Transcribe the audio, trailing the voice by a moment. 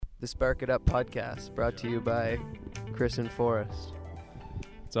The Spark It Up podcast, brought to you by Chris and Forrest.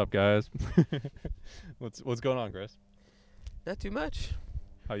 What's up, guys? What's going on, Chris? Not too much.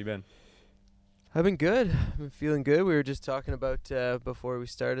 How you been? I've been good. I've been feeling good. We were just talking about, before we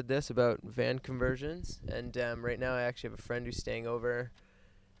started this, about van conversions. And right now I actually have a friend who's staying over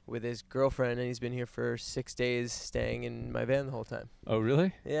with his girlfriend, and he's been here for 6 days staying in my van the whole time. Oh,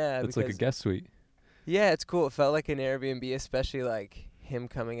 really? Yeah. It's like a guest suite. Yeah, it's cool. It felt like an Airbnb, especially like him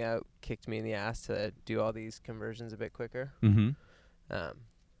coming out kicked me in the ass to do all these conversions a bit quicker. Mm-hmm.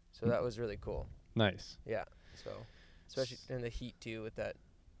 So that was really cool. Nice. Yeah. So especially in the heat too with that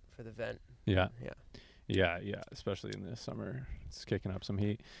for the vent. Yeah. Yeah. Yeah. Especially in this summer, it's kicking up some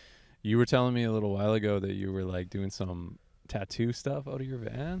heat. You were telling me a little while ago that you were like doing some tattoo stuff out of your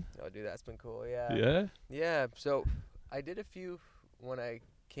van. Oh, dude, that's been cool. Yeah. Yeah. Yeah. So I did a few when I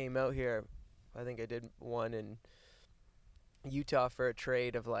came out here. I think I did one in Utah for a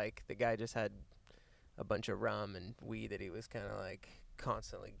trade of like the guy just had a bunch of rum and weed that he was kind of like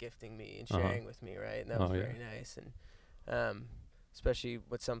constantly gifting me and sharing with me, right? And that was very nice. And especially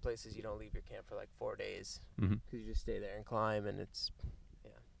with some places you don't leave your camp for like 4 days because you just stay there and climb, and it's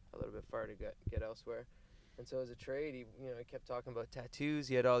a little bit far to get elsewhere. And so as a trade, he kept talking about tattoos.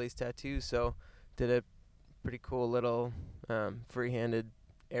 He had all these tattoos, so did a pretty cool little free-handed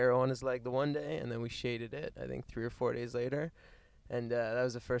arrow on his leg the one day, and then we shaded it I think 3 or 4 days later, and that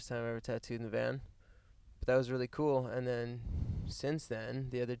was the first time I ever tattooed in the van. But that was really cool. And then since then,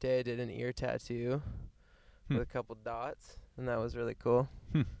 the other day I did an ear tattoo with a couple dots, and that was really cool.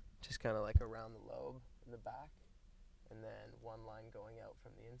 Just kind of like around the lobe in the back, and then one line going out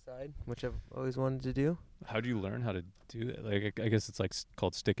from the inside, which I've always wanted to do. How do you learn how to do that? Like, I guess it's like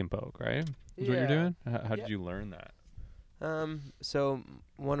called stick and poke, right? Is what you're doing? How did you learn that? So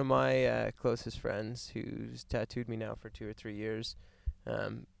one of my closest friends who's tattooed me now for 2 or 3 years,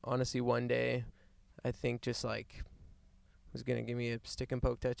 honestly, one day, I think just like was going to give me a stick and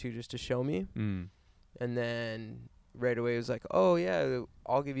poke tattoo just to show me. And then right away it was like, oh yeah,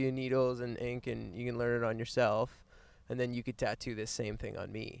 I'll give you needles and ink and you can learn it on yourself. And then you could tattoo this same thing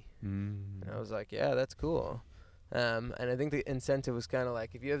on me. And I was like, yeah, that's cool. And I think the incentive was kind of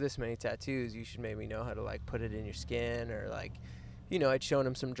like, if you have this many tattoos, you should maybe know how to like put it in your skin, or like, I'd shown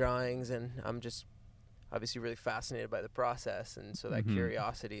him some drawings, and I'm just obviously really fascinated by the process. And so that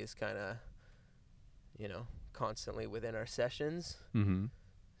curiosity is kind of, constantly within our sessions.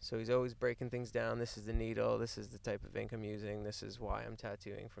 So he's always breaking things down. This is the needle. This is the type of ink I'm using. This is why I'm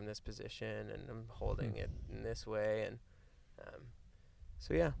tattooing from this position, and I'm holding it in this way. And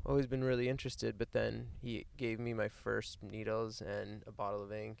so yeah, always been really interested. But then he gave me my first needles and a bottle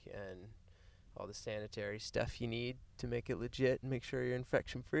of ink and all the sanitary stuff you need to make it legit and make sure you're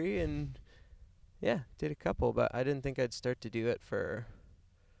infection free. And yeah, did a couple, but I didn't think I'd start to do it for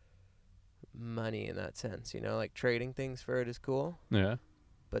money in that sense. Like trading things for it is cool. Yeah.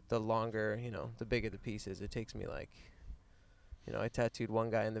 But the longer, the bigger the pieces, it takes me like, I tattooed one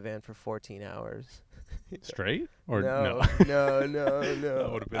guy in the van for 14 hours. Straight? Or no. That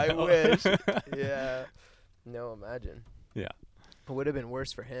would've been I hell. wish. Yeah. No, imagine. Yeah. It would have been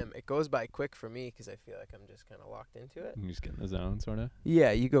worse for him. It goes by quick for me because I feel like I'm just kind of locked into it. You just get in the zone, sort of?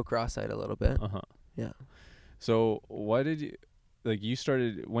 Yeah, you go cross-eyed a little bit. Yeah. So why did you,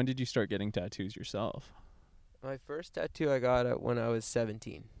 when did you start getting tattoos yourself? My first tattoo I got when I was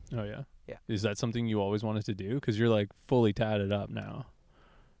 17. Oh, yeah? Yeah. Is that something you always wanted to do? Because you're like fully tatted up now.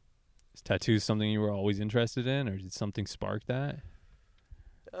 Is tattoos something you were always interested in, or did something spark that?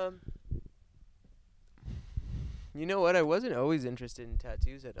 You know what? I wasn't always interested in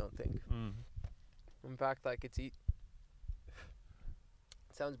tattoos, I don't think. In fact, like it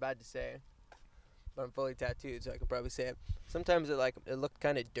sounds bad to say, but I'm fully tattooed, so I can probably say it. Sometimes it looked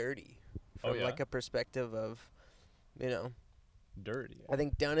kind of dirty from like a perspective of, Dirty. I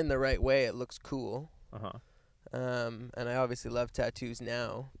think done in the right way, it looks cool. Uh-huh. And I obviously love tattoos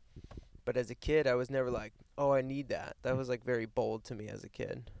now, but as a kid, I was never like, oh, I need that. That was like very bold to me as a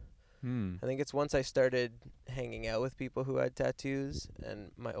kid. I think it's once I started hanging out with people who had tattoos,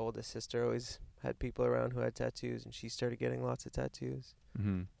 and my oldest sister always had people around who had tattoos, and she started getting lots of tattoos.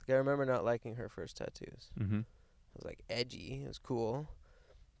 Like I remember not liking her first tattoos. It was like edgy. It was cool.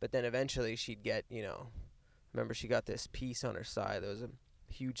 But then eventually she'd get, remember she got this piece on her side. There was a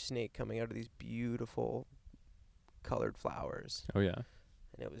huge snake coming out of these beautiful colored flowers. Oh, yeah.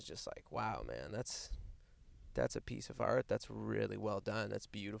 And it was just like, wow, man, that's a piece of art. That's really well done. That's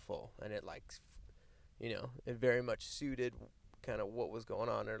beautiful. And it it very much suited kind of what was going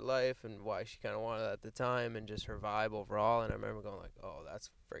on in her life and why she kind of wanted it at the time and just her vibe overall. And I remember going like, oh,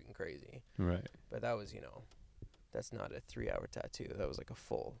 that's freaking crazy. Right. But that was, that's not a 3-hour tattoo. That was like a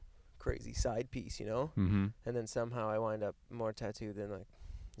full crazy side piece, you know? Mm-hmm. And then somehow I wind up more tattooed than like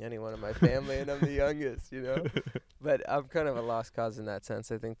anyone in my family, and I'm the youngest, you know? But I'm kind of a lost cause in that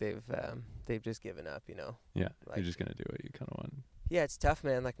sense. I think they've just given up, you know? Yeah, Like, you're just gonna do what you kind of want. yeah, it's tough,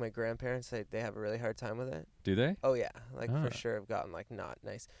 man. Like my grandparents, they have a really hard time with it. Do they? Oh yeah, like Ah. for sure have gotten like not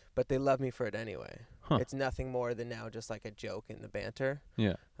nice, but they love me for it anyway. Huh. It's nothing more than now just like a joke in the banter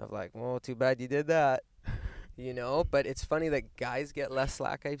Yeah. of like, well, too bad you did that, you know. But it's funny that guys get less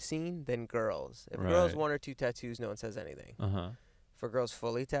slack I've seen than girls. If girls Right. 1 or 2 tattoos, no one says anything. Uh-huh. For girls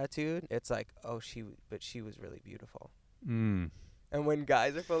fully tattooed, it's like, oh, but she was really beautiful. Mm. And when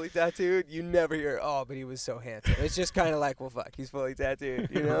guys are fully tattooed, you never hear, oh, but he was so handsome. It's just kind of like, well, fuck, he's fully tattooed,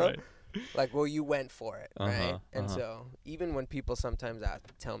 you know? Right. Like, well, you went for it, right? Uh-huh, And uh-huh. so even when people sometimes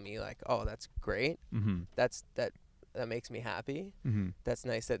tell me, like, oh, that's great, Mm-hmm. that makes me happy. Mm-hmm. That's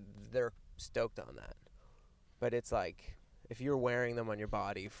nice that they're stoked on that. But it's like, if you're wearing them on your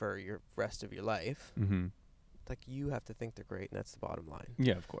body for your rest of your life, Mm-hmm. like, you have to think they're great, and that's the bottom line.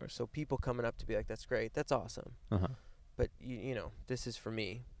 Yeah, of course. So people coming up to be like, that's great, that's awesome. Uh-huh. But, you know, this is for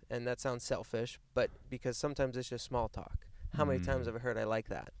me. And that sounds selfish, but because sometimes it's just small talk. How many times have I heard I like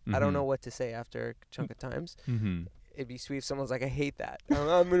that? I don't know what to say after a chunk of times. Mm-hmm. It'd be sweet if someone's like, I hate that.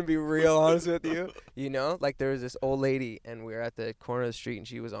 I'm going to be real honest with you. You know? Like, there was this old lady, and we were at the corner of the street, and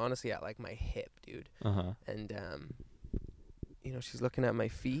she was honestly at, like, my hip, dude. Uh-huh. And, you know, she's looking at my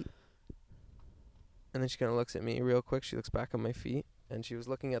feet. And then she kind of looks at me real quick. She looks back on my feet. And she was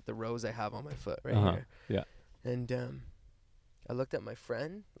looking at the rose I have on my foot right here. Yeah. And I looked at my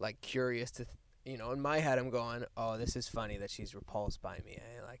friend, like, curious to, you know, in my head I'm going, oh, this is funny that she's repulsed by me.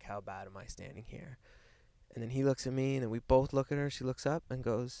 Like, how bad am I standing here? And then he looks at me, and then we both look at her. She looks up and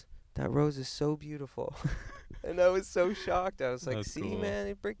goes, that rose is so beautiful. And I was so shocked. I was like, That's see, cool. man,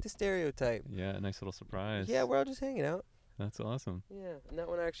 you break the stereotype. Yeah, nice little surprise. Yeah, we're all just hanging out. That's awesome. Yeah, and that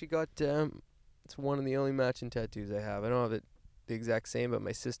one I actually got, it's one of the only matching tattoos I have. I don't have it the exact same, but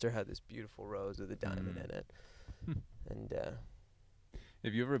my sister had this beautiful rose with a diamond in it. And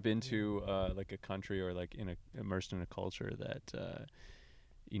have you ever been to like a country or like immersed in a culture that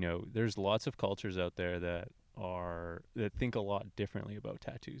you know, there's lots of cultures out there that think a lot differently about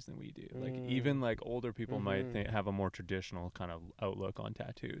tattoos than we do. Like even like older people might have a more traditional kind of outlook on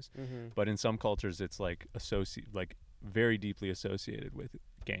tattoos. But in some cultures it's like very deeply associated with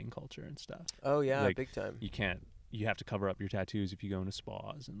gang culture and stuff. Oh yeah, like, big time. You have to cover up your tattoos if you go into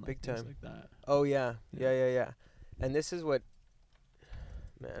spas and like Big things time. like that. Oh yeah. Yeah. And this is what,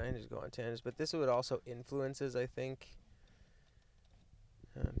 man, I just go on tangents, but this is what also influences, I think,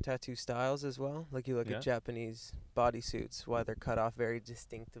 tattoo styles as well. Like you look at Japanese bodysuits, why they're cut off very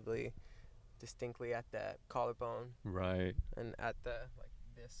distinctly at the collarbone. Right. And at the, like,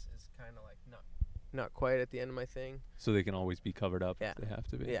 this is kind of like not quite at the end of my thing. So they can always be covered up Yeah. if they have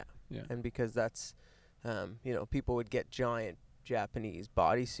to be. Yeah. Yeah. And because that's, you know, people would get giant Japanese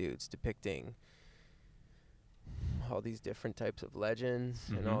bodysuits depicting all these different types of legends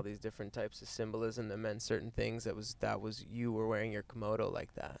and all these different types of symbolism that meant certain things. That was you were wearing your Komodo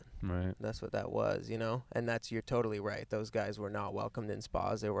like that. Right. That's what that was, you know. And you're totally right. Those guys were not welcomed in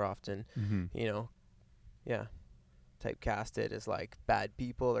spas. They were often, you know, typecasted as like bad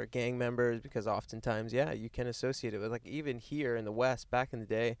people or gang members, because oftentimes, you can associate it with, like, even here in the West back in the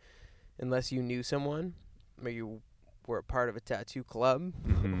day, unless you knew someone or you were a part of a tattoo club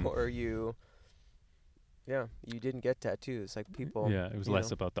or you didn't get tattoos. Like, people, it was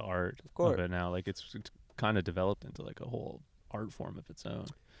less about the art of it now. Like it's kind of developed into like a whole art form of its own.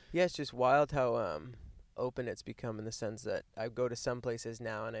 Yeah, it's just wild how open it's become, in the sense that I go to some places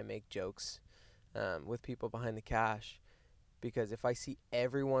now and I make jokes with people behind the cash, because if I see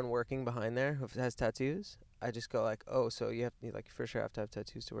everyone working behind there who has tattoos, I just go like, oh, so you for sure have to have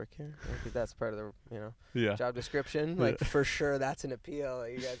tattoos to work here? Like, that's part of the job description. Like, for sure that's an appeal.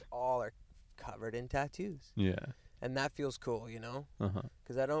 Like, you guys all are covered in tattoos. Yeah. And that feels cool, you know? Uh-huh.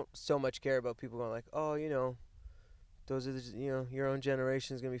 Because I don't so much care about people going like, oh, you know, those are the, your own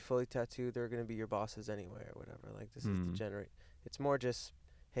generation is going to be fully tattooed. They're going to be your bosses anyway or whatever. Like, this is the It's more just,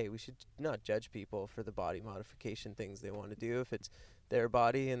 hey, we should not judge people for the body modification things they want to do. If it's their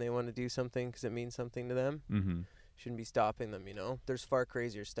body and they want to do something because it means something to them, shouldn't be stopping them, you know? There's far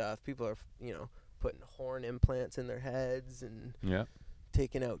crazier stuff. People are, putting horn implants in their heads and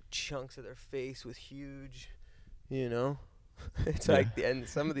taking out chunks of their face with huge, it's like, and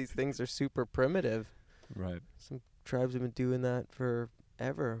some of these things are super primitive. Right. Some tribes have been doing that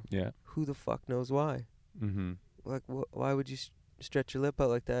forever. Yeah. Who the fuck knows why? Like, why would you stretch your lip out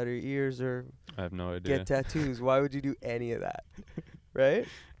like that, or your ears, or I have no idea. Get tattoos? Why would you do any of that? Right?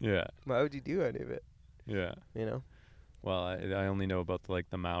 Yeah. Why would you do any of it? Yeah. Well, I only know about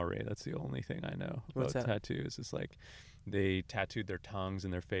the Maori. That's the only thing I know What's about that? tattoos. It's like they tattooed their tongues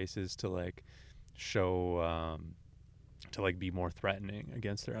and their faces to like show to like be more threatening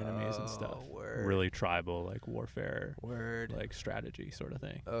against their enemies and stuff. Oh, word. Really tribal, like warfare, Word. like strategy sort of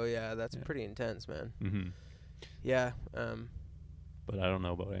thing. Oh yeah, that's Yeah. pretty intense, man. Mm-hmm. Yeah. But I don't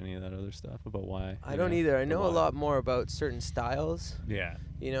know about any of that other stuff about why. I don't either. I the know a why. lot more about certain styles. Yeah.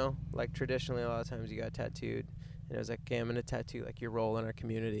 You know, like traditionally, a lot of times you got tattooed, and it was like, okay, I'm gonna tattoo like your role in our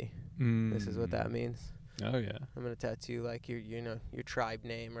community. This is what that means. Oh yeah. I'm gonna tattoo like your tribe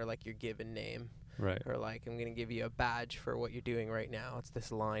name or like your given name, Right. or like I'm gonna give you a badge for what you're doing right now. It's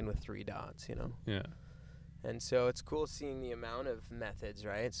this line with 3 dots, you know. Yeah. And so it's cool seeing the amount of methods,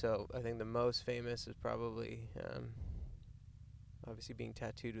 right? So I think the most famous is probably obviously being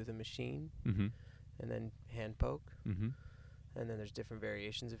tattooed with a machine, Mm-hmm. and then hand poke, Mm-hmm. and then there's different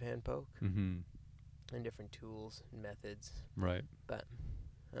variations of hand poke Mm-hmm. and different tools and methods. Right. But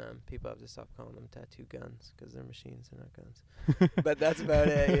people have to stop calling them tattoo guns because they're machines, they're not guns. But that's about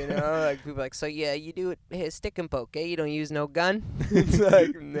it, you know? Like people are like, so yeah, you do it, hey, stick and poke, eh? You don't use no gun? It's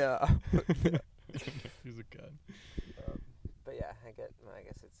like, no. Use a gun. But yeah, I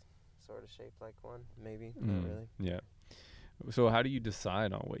guess it's sort of shaped like one, maybe, not really. Yeah. So how do you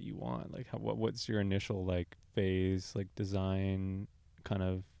decide on what you want? Like what's your initial like phase, like design kind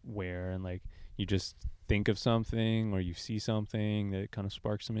of wear, and like you just think of something or you see something that kind of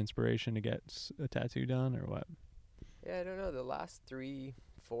sparks some inspiration to get a tattoo done, or what? Yeah, I don't know. The last 3-4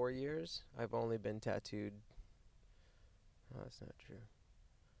 years, I've only been tattooed. Oh, that's not true.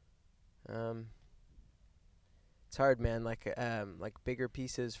 It's hard, man. Like bigger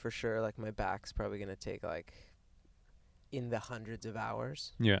pieces for sure. Like my back's probably gonna take like in the hundreds of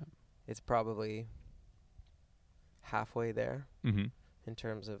hours. Yeah. It's probably halfway there Mm-hmm. in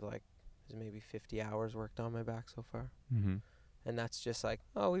terms of like there's maybe 50 hours worked on my back so far, Mm-hmm. and that's just like,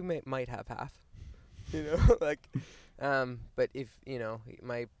 oh, we might have half, you know, like. But if you know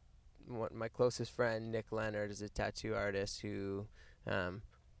my closest friend Nick Leonard is a tattoo artist who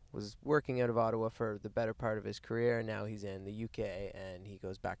was working out of Ottawa for the better part of his career, and now he's in the UK and he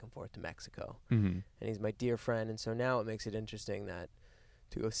goes back and forth to Mexico. Mm-hmm. And he's my dear friend, and so now it makes it interesting that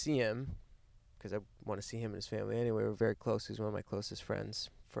to go see him, because I want to see him and his family anyway. We're very close. He's one of my closest friends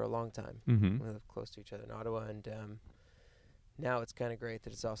for a long time. Mm-hmm. We live close to each other in Ottawa, and now it's kind of great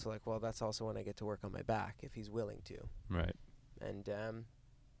that it's also like, well, that's also when I get to work on my back if he's willing to. Right. And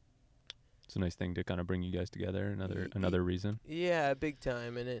it's a nice thing to kind of bring you guys together. Another reason. Yeah, big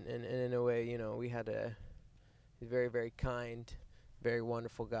time. And in a way, you know, we had a very, very kind, very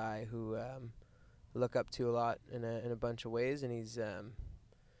wonderful guy who look up to a lot in a bunch of ways, and he's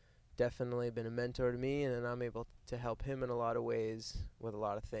definitely been a mentor to me, and then I'm able to help him in a lot of ways with a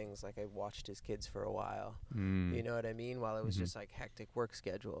lot of things. Like I watched his kids for a while, you know what I mean, while it was just like hectic work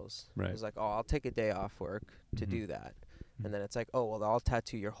schedules. Right. It was like, oh, I'll take a day off work to do that, and then it's like, oh, well, I'll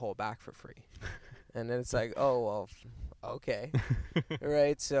tattoo your whole back for free. And then it's like, oh, well, okay.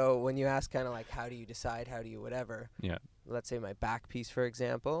 Right? So when you ask kind of like, how do you decide, how do you whatever, Yeah. let's say my back piece, for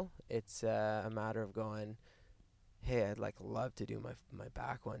example, it's a matter of going, hey, I'd like love to do my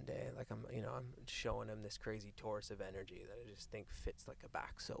back one day. Like I'm showing him this crazy torus of energy that I just think fits like a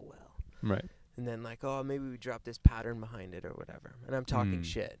back so well. Right. And then like, oh, maybe we drop this pattern behind it or whatever. And I'm talking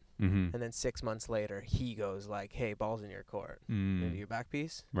shit. Mm-hmm. And then 6 months later, he goes like, hey, ball's in your court. Maybe your back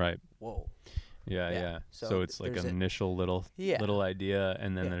piece. Right. Whoa. Yeah. So So it's like an initial little idea,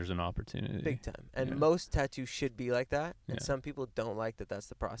 and then there's an opportunity. Big time. And most tattoos should be like that. And Yeah. some people don't like that that's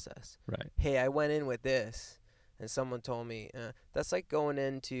the process. Right. Hey, I went in with this, and someone told me, that's like going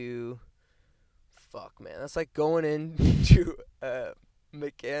into, that's like going into a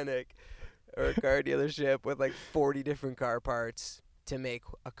mechanic or a car dealership with like 40 different car parts to make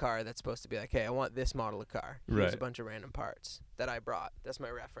a car that's supposed to be like, hey, I want this model of car. Here's Right. a bunch of random parts that I brought. That's my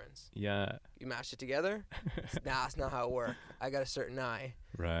reference. Yeah. You mash it together? Nah, it's not how it works. I got a certain eye.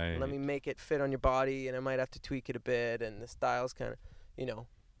 Right. Let me make it fit on your body, and I might have to tweak it a bit, and the style's kind of, you know.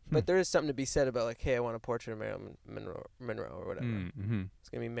 But there is something to be said about, like, hey, I want a portrait of Marilyn Monroe or whatever. Mm-hmm. It's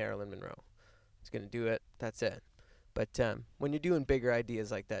going to be Marilyn Monroe. It's going to do it. That's it. But when you're doing bigger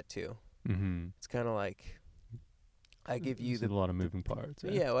ideas like that, too, it's kind of like I give you a lot of moving parts.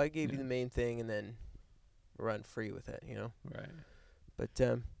 Yeah, well, I gave you the main thing and then run free with it, you know. Right.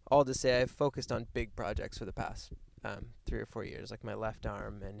 But all to say, I've focused on big projects for the past 3 or 4 years. Like my left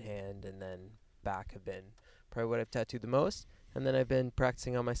arm and hand and then back have been probably what I've tattooed the most. And then I've been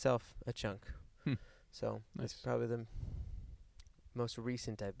practicing on myself a chunk. So Nice. that's probably the most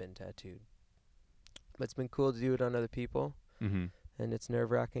recent I've been tattooed. But it's been cool to do it on other people. Mm-hmm. And it's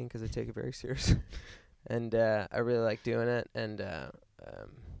nerve-wracking because I take it very seriously. and I really like doing it. And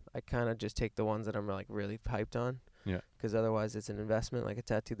I kind of just take the ones that I'm like really hyped on. Yeah. Because otherwise, it's an investment. Like I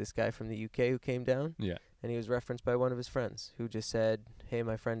tattooed this guy from the UK who came down. Yeah. And he was referenced by one of his friends who just said, "Hey,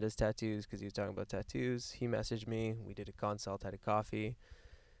 my friend does tattoos," because he was talking about tattoos. He messaged me. We did a consult, had a coffee.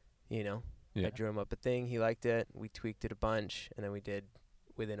 You know, Yeah. I drew him up a thing. He liked it. We tweaked it a bunch, and then we did.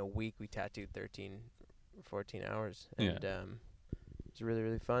 Within a week, we tattooed 13, 14 hours, and it was really,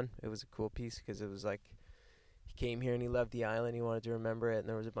 really fun. It was a cool piece because it was like he came here and he loved the island. He wanted to remember it, and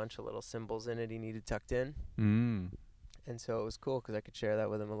there was a bunch of little symbols in it he needed tucked in. And so it was cool because I could share that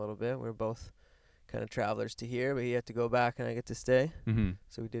with him a little bit. We were both kind of travelers to here, but he had to go back and I get to stay.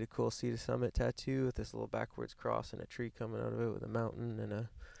 So we did a cool Sea to Summit tattoo with this little backwards cross and a tree coming out of it with a mountain and a.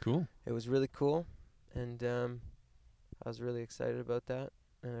 Cool. It was really cool, and I was really excited about that.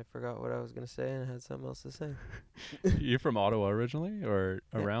 And I forgot what I was gonna say, and I had something else to say. You're from Ottawa originally, or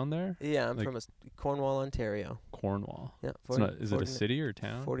around there? Yeah, I'm Like from Cornwall, Ontario. Cornwall. Yeah, It's not, is it a city or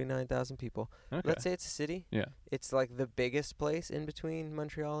town? 49,000 people. Okay. Let's say it's a city. Yeah. It's like the biggest place in between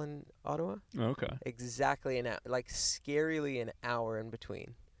Montreal and Ottawa. Okay. Exactly an hour, like scarily an hour in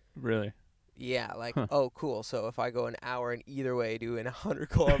between. Really? Yeah, like, oh, cool. So if I go an hour in either way, doing 100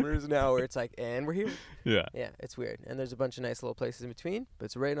 kilometers an hour, it's like, and we're here. Yeah. Yeah, it's weird. And there's a bunch of nice little places in between, but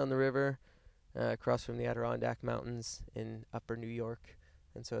it's right on the river, across from the Adirondack Mountains in upper New York.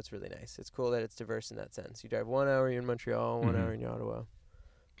 And so it's really nice. It's cool that it's diverse in that sense. You drive 1 hour, you're in Montreal, 1 hour in Ottawa.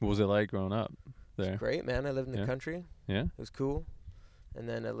 What was it like growing up there? It's great, man. I lived in the country. Yeah. It was cool. And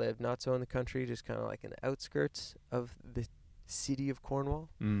then I lived not so in the country, just kind of like in the outskirts of the city of Cornwall.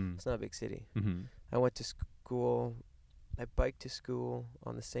 It's not a big city. I went to school. I biked to school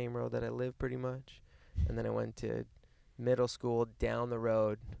on the same road that I live pretty much. And then I went to middle school down the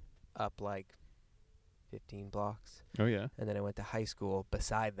road up like 15 blocks. Oh, yeah. And then I went to high school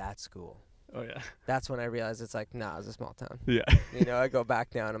beside that school. Oh, yeah. That's when I realized it's like, nah, it's a small town. Yeah. You know, I go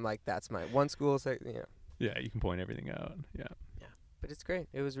back down. I'm like, that's my one school. So, you know. Yeah, you can point everything out. Yeah. Yeah. But it's great.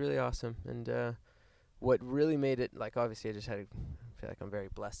 It was really awesome. And what really made it, like, obviously I just feel like I'm very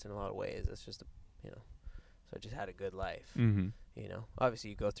blessed in a lot of ways. It's just, so I just had a good life. You know,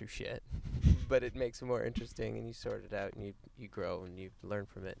 obviously you go through shit, but it makes it more interesting and you sort it out and you grow and you learn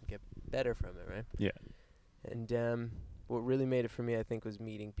from it and get better from it, right? Yeah. And what really made it for me, I think, was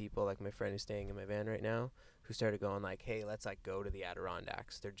meeting people like my friend who's staying in my van right now, who started going like, hey, let's like go to the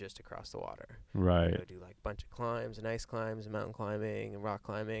Adirondacks. They're just across the water. Right. Go do like a bunch of climbs and ice climbs and mountain climbing and rock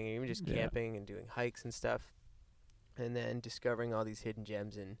climbing and even just camping and doing hikes and stuff. And then discovering all these hidden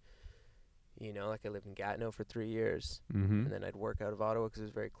gems in, like I lived in Gatineau for 3 years. And then I'd work out of Ottawa because it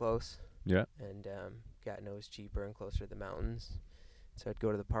was very close. Yeah. And Gatineau is cheaper and closer to the mountains. So I'd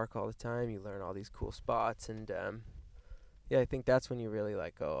go to the park all the time. You learn all these cool spots. And I think that's when you really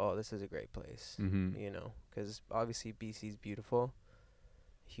like go, oh, this is a great place. Because obviously BC's beautiful.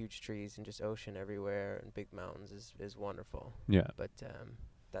 Huge trees and just ocean everywhere and big mountains is wonderful. Yeah. But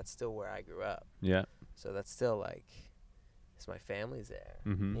that's still where I grew up. Yeah. So that's still like, my family's there.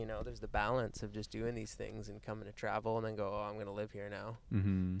 There's the balance of just doing these things and coming to travel and then go, oh, I'm going to live here now.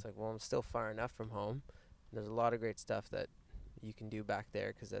 It's like, well, I'm still far enough from home. There's a lot of great stuff that you can do back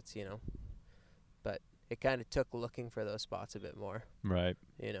there because that's, but it kind of took looking for those spots a bit more. Right.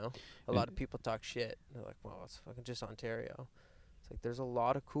 A lot of people talk shit. They're like, well, it's fucking just Ontario. It's like, there's a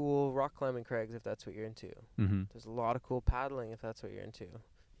lot of cool rock climbing crags if that's what you're into. There's a lot of cool paddling if that's what you're into.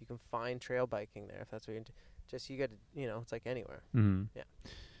 You can find trail biking there if that's what you're into. Just you got to, it's like anywhere. Yeah.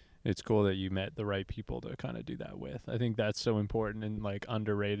 It's cool that you met the right people to kind of do that with. I think that's so important and like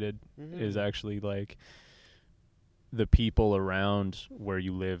underrated is actually like the people around where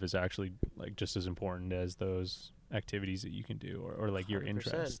you live is actually like just as important as those activities that you can do or like 100%. Your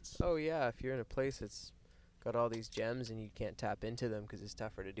interests. Oh yeah. If you're in a place that's got all these gems and you can't tap into them because it's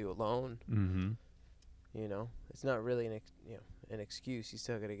tougher to do alone. It's not really an excuse. You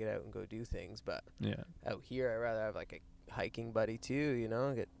still got to get out and go do things. But out here, I'd rather have like a hiking buddy too.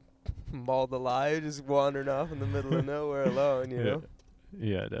 Get mauled alive just wandering off in the middle of nowhere alone. You know.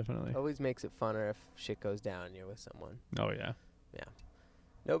 Yeah, definitely. Always makes it funner if shit goes down and you're with someone. Oh yeah. Yeah.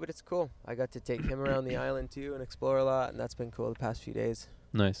 No, but it's cool. I got to take him around the island too and explore a lot, and that's been cool the past few days.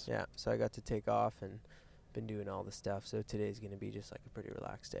 Nice. Yeah. So I got to take off and been doing all the stuff. So today's gonna be just like a pretty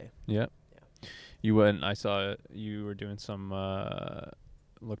relaxed day. Yeah. You went. I saw you were doing some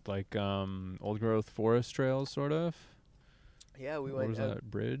looked like old growth forest trails, sort of. Yeah, we what went. Was that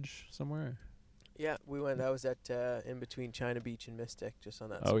bridge somewhere? Yeah, we went. That was at in between China Beach and Mystic, just on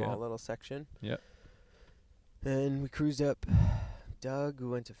that small little section. Yeah. And we cruised up Doug. We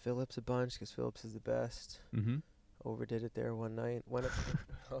went to Phillips a bunch because Phillips is the best. Overdid it there one night. Went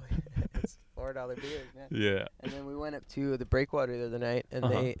up. It's $4 beers, man. Yeah. And then we went up to the Breakwater the other night, and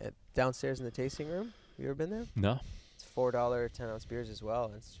they downstairs in the tasting room. You ever been there? No. It's $4 10-ounce beers as well.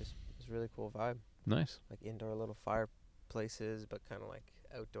 And it's a really cool vibe. Nice. Like indoor little fireplaces, but kind of like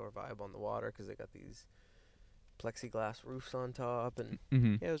outdoor vibe on the water because they got these plexiglass roofs on top, and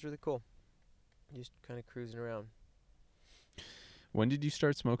yeah, it was really cool. Just kind of cruising around. When did you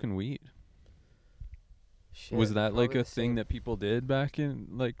start smoking weed? Shit, Was that like probably a the thing same- that people did back in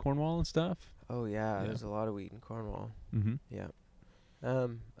like Cornwall and stuff? Oh yeah, Yeah. there's a lot of weed in Cornwall. Mm-hmm. Yeah.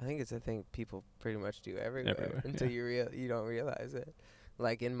 I think it's a thing people pretty much do everywhere until you don't realize it.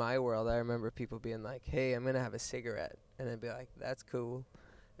 Like in my world, I remember people being like, "Hey, I'm gonna have a cigarette," and I'd be like, "That's cool,"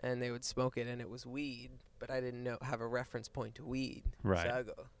 and they would smoke it, and it was weed, but I didn't have a reference point to weed. Right. So I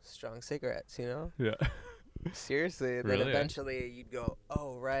go, "Strong cigarettes," you know? Yeah. Seriously. And Really, then eh? eventually you'd go,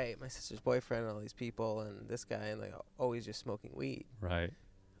 "Oh right, my sister's boyfriend, and all these people, and this guy, and like, oh, he's just smoking weed. Right.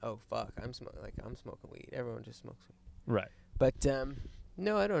 Oh fuck, I'm smoking weed. Everyone just smokes weed." Right. But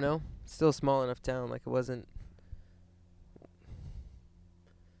no, I don't know. Still a small enough town. Like it wasn't.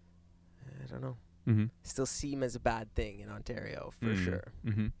 I don't know. Mm-hmm. Still seem as a bad thing in Ontario for sure.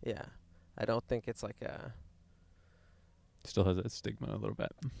 Mm-hmm. Yeah, I don't think it's like a. Still has that stigma a little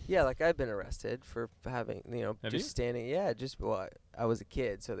bit. Yeah, like I've been arrested for having, Have just you? standing. Yeah, I was a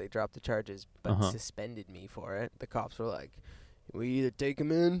kid, so they dropped the charges, but suspended me for it. The cops were like, "We either take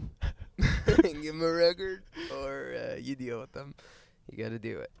him in and give him a record, or you deal with them. You got to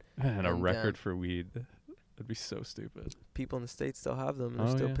do it." And a And, record for weed. That'd be so stupid. People in the States still have them, and they're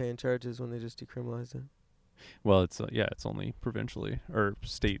Oh, still yeah. paying charges when they just decriminalized it. Well, it's it's only provincially or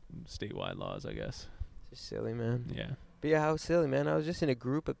statewide laws, I guess. It's just silly, man. Yeah. But yeah, how silly, man. I was just in a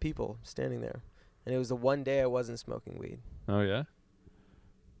group of people standing there, and it was the one day I wasn't smoking weed. Oh yeah.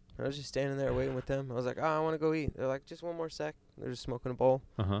 I was just standing there waiting with them. I was like, "Oh, I want to go eat." They're like, "Just one more sec." They're just smoking a bowl.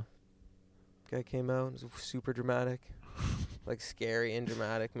 Guy came out. It was super dramatic, like scary and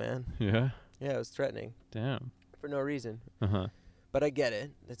dramatic, man. Yeah. Yeah, it was threatening Damn. for no reason. But I get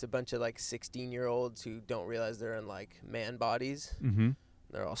it. It's a bunch of like 16-year-olds who don't realize they're in like man bodies. Mm-hmm.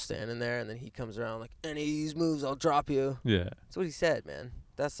 They're all standing there, and then he comes around like, "Any of these moves, I'll drop you." Yeah. That's what he said, man.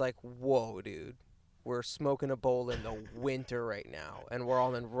 That's like, whoa, dude. We're smoking a bowl in the winter right now, and we're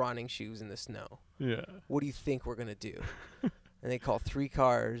all in running shoes in the snow. Yeah. What do you think we're going to do? And they called 3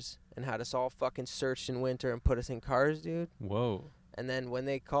 cars and had us all fucking searched in winter and put us in cars, dude. Whoa. And then when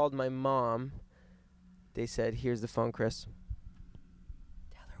they called my mom, they said, "Here's the phone, Chris.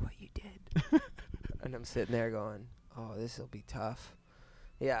 Tell her what you did." And I'm sitting there going, "Oh, this will be tough."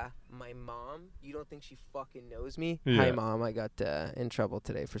 Yeah, my mom, you don't think she fucking knows me? Yeah. Hi, Mom. I got in trouble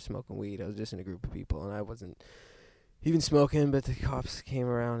today for smoking weed. I was just in a group of people, and I wasn't even smoking, but the cops came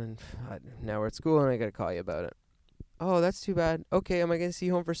around, and now we're at school, and I got to call you about it. "Oh, that's too bad. Okay, am I going to see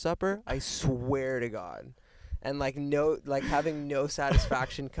you home for supper?" I swear to God. And, having no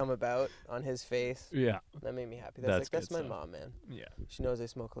satisfaction come about on his face, Yeah. that made me happy. That's That's good my stuff. mom, man. Yeah. She knows I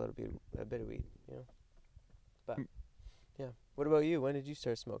smoke a bit of weed, But, yeah. What about you? When did you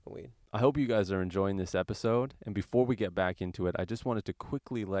start smoking weed? I hope you guys are enjoying this episode. And before we get back into it, I just wanted to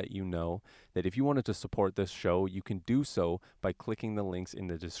quickly let you know that if you wanted to support this show, you can do so by clicking the links in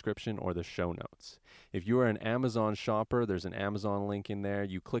the description or the show notes. If you are an Amazon shopper, there's an Amazon link in there.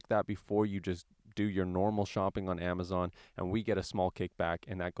 You click that before you just do your normal shopping on Amazon, and we get a small kickback,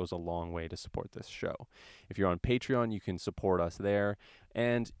 and that goes a long way to support this show. If you're on Patreon, you can support us there.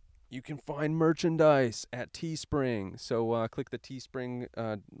 And you can find merchandise at Teespring. So click the Teespring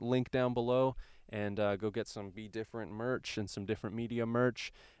link down below and go get some Be Different merch and some Different Media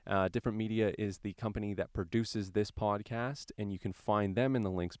merch. Different Media is the company that produces this podcast, and you can find them in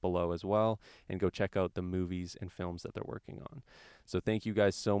the links below as well, and go check out the movies and films that they're working on. So thank you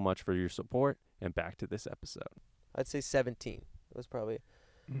guys so much for your support, and back to this episode. I'd say 17. It was probably...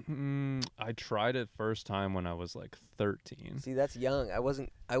 I tried it first time when I was like 13. See, that's young. I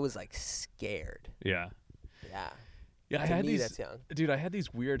was like scared. Yeah. Yeah. Yeah, I To had me, these, that's young. dude. I had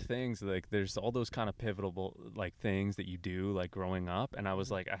these weird things. Like, there's all those kind of pivotal like things that you do like growing up, and I was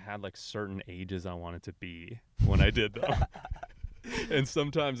like, I had like certain ages I wanted to be when I did them. And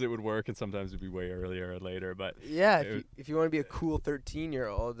sometimes it would work, and sometimes it'd be way earlier or later. But Yeah, if you want to be a cool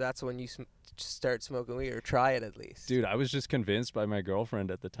 13-year-old, that's when you start smoking weed, or try it at least. dude, I was just convinced by my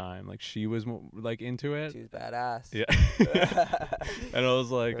girlfriend at the time. Like, she was like into it. She was badass. Yeah. And I was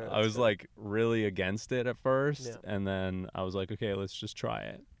like, Yeah, I was that's good. like really against it at first, Yeah. and then I was like, okay, let's just try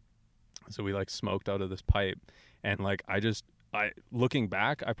it. So we like smoked out of this pipe, and like I looking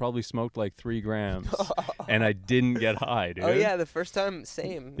back, I probably smoked like 3 grams, and I didn't get high, dude. Oh yeah, the first time,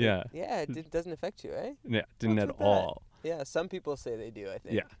 same. Yeah. Yeah, it doesn't affect you, eh? Yeah, didn't Not at too bad. all. Yeah, some people say they do, I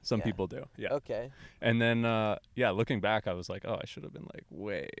think. Yeah, some people do. Yeah. Okay. And then looking back, I was like, oh, I should have been like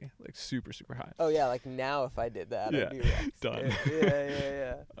way like super super high. Oh yeah, like now if I did that, Yeah. I'd be wrecked. Done.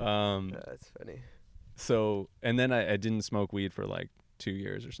 Yeah. That's funny. So, and then I didn't smoke weed for like 2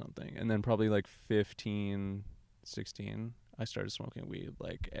 years or something. And then probably like 15, 16, I started smoking weed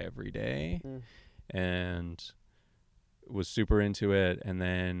like every day and was super into it. And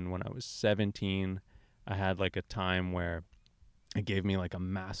then when I was 17, I had like a time where it gave me like a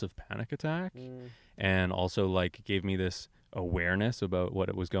massive panic attack and also like gave me this awareness about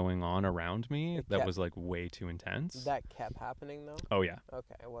what was going on around me that was like way too intense. That kept happening though? Oh yeah.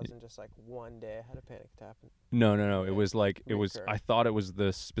 Okay, it wasn't just like one day I had a panic attack. No. Yeah. It was like Recur. I thought it was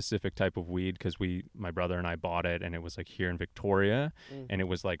the specific type of weed because my brother and I bought it and it was like here in Victoria and it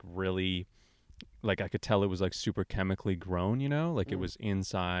was like really like I could tell it was like super chemically grown, you know, like it was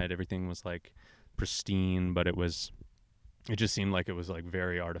inside, everything was like pristine, but it just seemed like it was like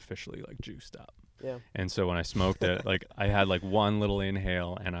very artificially like juiced up. Yeah. And so when I smoked it, like I had like one little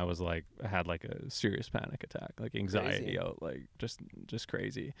inhale and I was like, I had like a serious panic attack, like anxiety out, like just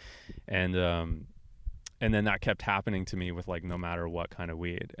crazy. And then that kept happening to me with like no matter what kind of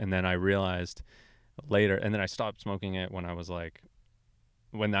weed. And then I realized later, and then I stopped smoking it when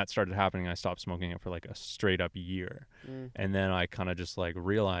that started happening, I stopped smoking it for like a straight up year. And then I kind of just like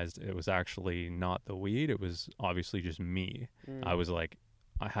realized it was actually not the weed. It was obviously just me. I was like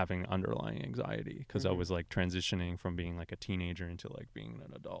having underlying anxiety because I was like transitioning from being like a teenager into like being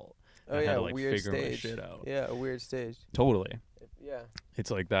an adult. Oh I yeah, had to like weird figure stage. my shit out. Yeah, a weird stage. Totally. Yeah.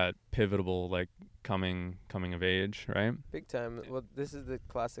 It's like that pivotal like coming of age, right? Big time. Well, this is the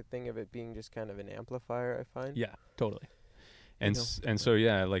classic thing of it being just kind of an amplifier, I find. Yeah, totally. And so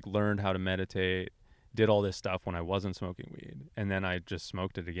I like learned how to meditate, did all this stuff when I wasn't smoking weed, and then I just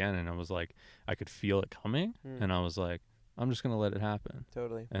smoked it again, and I was like, I could feel it coming, and I was like, I'm just gonna let it happen.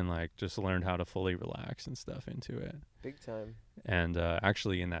 Totally. And like just learned how to fully relax and stuff into it. Big time. And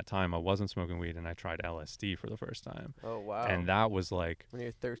actually in that time I wasn't smoking weed and I tried LSD for the first time. Oh wow. And that was like when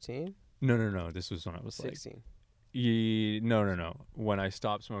you're 13? No. This was when I was 16. like no. When I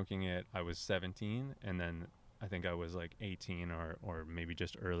stopped smoking it, I was 17, and then I think I was like 18 or maybe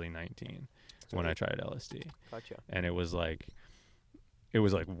just early 19 when I tried LSD. Gotcha. And it was like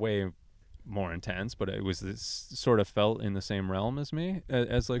way more intense, but it was this sort of felt in the same realm as me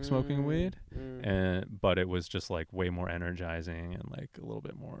as like smoking weed, but it was just like way more energizing and like a little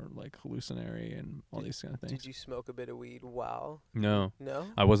bit more like hallucinatory and all these kind of things. Did you smoke a bit of weed while? No,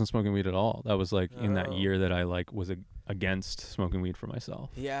 I wasn't smoking weed at all. That was like in that year that I like was against smoking weed for myself.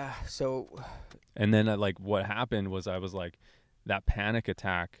 Yeah. So, and then like what happened was I was like that panic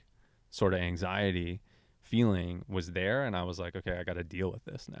attack sort of anxiety feeling was there, and I was like, okay, I got to deal with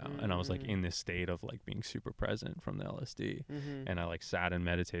this now. And I was like in this state of like being super present from the LSD, and I like sat and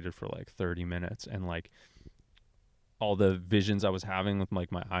meditated for like 30 minutes, and like all the visions I was having with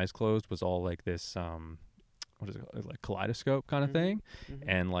like my eyes closed was all like this what is it called? Like kaleidoscope kind of thing,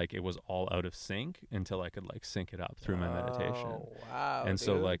 and like it was all out of sync until I could like sync it up through my meditation. Wow. And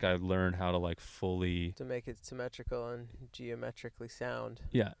so like I learned how to like fully to make it symmetrical and geometrically sound.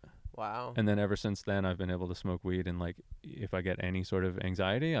 Yeah. Wow. And then ever since then, I've been able to smoke weed, and like if I get any sort of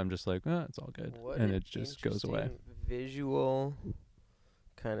anxiety, I'm just like, it's all good, and it just goes away. Visual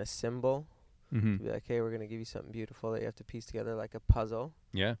kind of symbol. To be like, hey, we're gonna give you something beautiful that you have to piece together like a puzzle.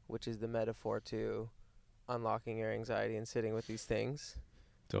 Yeah. Which is the metaphor to unlocking your anxiety and sitting with these things.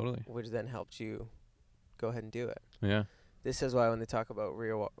 Totally. Which then helps you go ahead and do it. Yeah. This is why when they talk about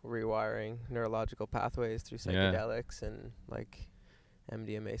rewiring neurological pathways through psychedelics and like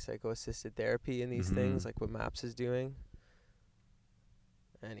MDMA psycho-assisted therapy and these things, like what MAPS is doing.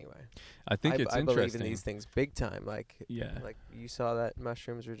 Anyway, I think it's I interesting. believe in these things big time. Like, like you saw that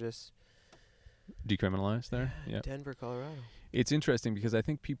mushrooms were just decriminalized there. Yeah, Denver, Colorado. It's interesting because I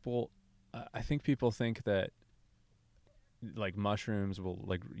think people think that like mushrooms will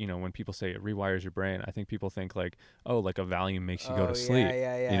like, you know, when people say it rewires your brain, I think people think like, oh, like a Valium makes you go to sleep.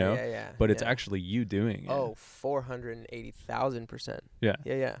 Yeah, you know? Yeah. But it's actually you doing it. Oh, 480,000%.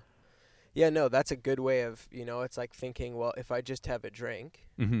 Yeah. Yeah, no, that's a good way of, you know, it's like thinking, well, if I just have a drink,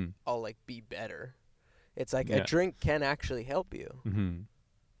 I'll like be better. It's like a drink can actually help you.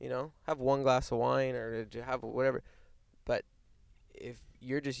 You know, have one glass of wine or have whatever. But if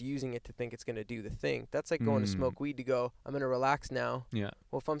you're just using it to think it's going to do the thing, that's like going to smoke weed to go, I'm going to relax now. Yeah.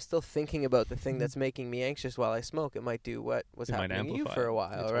 Well, if I'm still thinking about the thing that's making me anxious while I smoke, it might do what was happening to you for a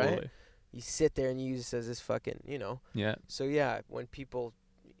while, right? Totally. You sit there and you use this as this fucking, you know. Yeah. So, yeah, when people,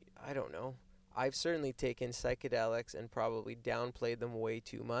 I don't know, I've certainly taken psychedelics and probably downplayed them way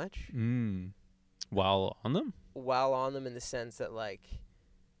too much. While on them? while on them, in the sense that, like,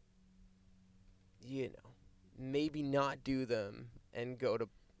 you know, maybe not do them and go to,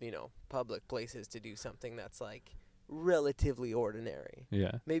 you know, public places to do something that's like relatively ordinary.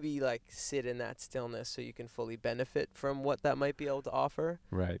 Yeah. Maybe like sit in that stillness so you can fully benefit from what that might be able to offer.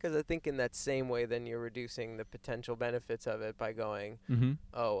 Right. Because I think in that same way, then you're reducing the potential benefits of it by going, Mm-hmm.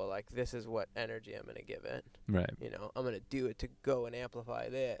 oh, well, like, this is what energy I'm going to give it. Right. You know, I'm going to do it to go and amplify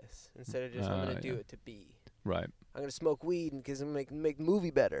this instead of just I'm going to do it to be. Right. I'm going to smoke weed because I'm going to make the movie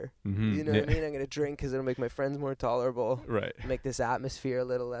better. Mm-hmm. You know what I mean? I'm going to drink because it'll make my friends more tolerable. Right. Make this atmosphere a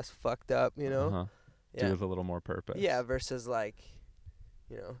little less fucked up, you know? Uh-huh. Do it with a little more purpose. Yeah, versus like,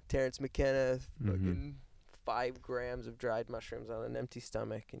 you know, Terrence McKenna, Mm-hmm. fucking 5 grams of dried mushrooms on an empty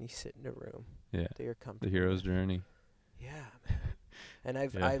stomach, and you sit in a room. Yeah. That you're comfortable. The hero's journey. Yeah, man. And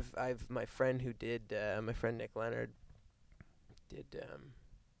I've my friend who did, my friend Nick Leonard did,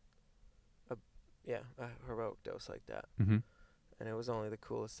 a heroic dose like that. Mm-hmm. And it was only the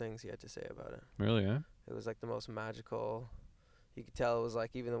coolest things he had to say about it. Really, eh? It was like the most magical. You could tell it was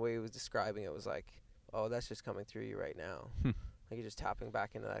like, even the way he was describing it was like, oh, that's just coming through you right now. Like you're just tapping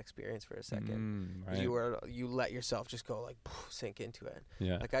back into that experience for a second. Right. You let yourself just go like sink into it.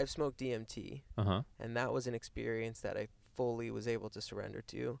 Yeah. Like I've smoked DMT, Uh-huh. and that was an experience that I fully was able to surrender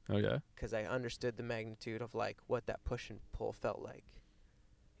to, Oh, yeah? because I understood the magnitude of like what that push and pull felt like.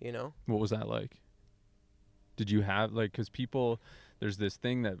 You know? What was that like? Did you have, like, because people, there's this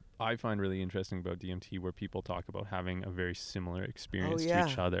thing that I find really interesting about DMT where people talk about having a very similar experience to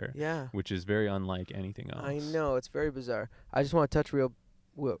each other, Yeah. which is very unlike anything else. I know, it's very bizarre. I just want to touch real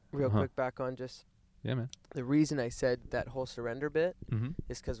quick back on just Yeah, man. the reason I said that whole surrender bit Mm-hmm.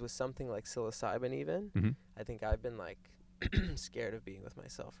 is because with something like psilocybin even, Mm-hmm. I think I've been like scared of being with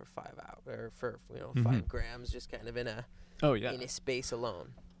myself for 5 hours, or for, you know, Mhm. 5 grams, just kind of in a Oh, yeah. in a space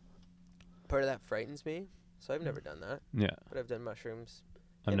alone. Part of that frightens me, so I've never done that, Yeah. but I've done mushrooms.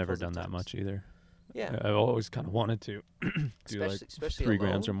 I've never handfuls of done that times. much either. Yeah, I've always kind of wanted to do like especially 3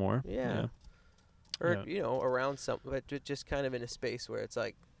 grams or alone. more. Yeah. Or Yeah. you know, around something, but just kind of in a space where it's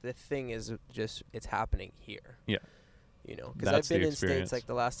like the thing is just it's happening here. Yeah. You know, because I've That's the been in experience. states, like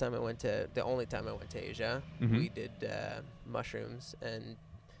the only time I went to Asia, Mhm. we did mushrooms, and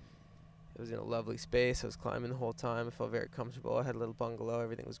it was in a lovely space. I was climbing the whole time. I felt very comfortable. I had a little bungalow.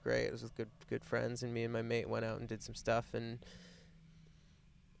 Everything was great. It was with good friends, and me and my mate went out and did some stuff, and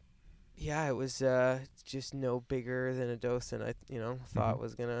yeah, it was just no bigger than a dose than I thought Mhm.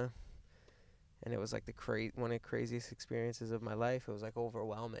 was gonna. And it was like one of the craziest experiences of my life. It was like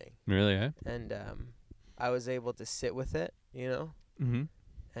overwhelming, Really, eh? and I was able to sit with it, you know, Mm-hmm.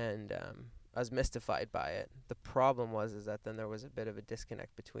 and I was mystified by it. The problem is that then there was a bit of a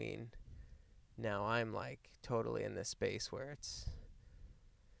disconnect between. Now I'm like totally in this space where it's.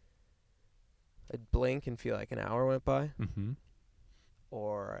 I'd blink and feel like an hour went by, Mm-hmm.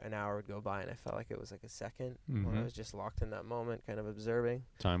 or an hour would go by and I felt like it was like a second. Or I Mhm. was just locked in that moment, kind of observing.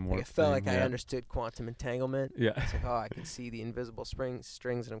 Time Like warp. it felt like thing, I yeah. understood quantum entanglement. Yeah. It's like, oh, I can see the invisible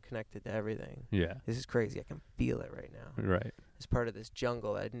strings and I'm connected to everything. Yeah. This is crazy. I can feel it right now. Right. It's part of this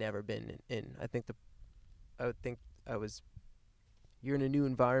jungle that I'd never been in. You're in a new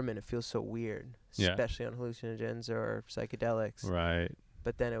environment. It feels so weird, Yeah. especially on hallucinogens or psychedelics. Right.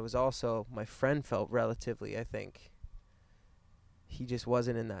 But then it was also, my friend felt relatively, I think, he just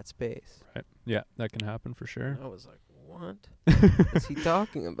wasn't in that space. Right. Yeah, that can happen for sure. I was like, what is he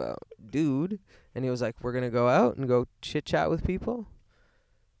talking about, dude? And he was like, we're going to go out and go chit-chat with people.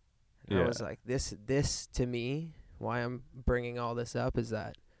 And I Yeah. was like, this to me, why I'm bringing all this up is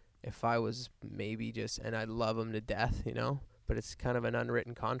that if I was maybe just, and I love him to death, you know, but it's kind of an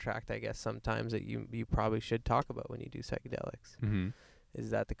unwritten contract, I guess, sometimes that you probably should talk about when you do psychedelics, Mm-hmm. is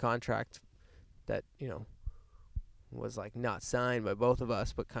that the contract that, you know, was like not signed by both of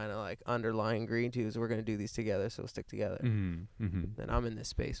us, but kind of like underlying agreed to is we're going to do these together, so we'll stick together. Mm-hmm. Mm-hmm. Then I'm in this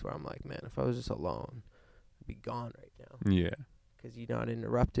space where I'm like, man, if I was just alone, I'd be gone right now. Yeah. Because you're not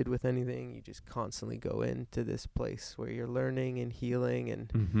interrupted with anything. You just constantly go into this place where you're learning and healing, and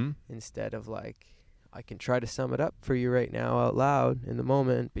Mm-hmm. instead of like, I can try to sum it up for you right now out loud in the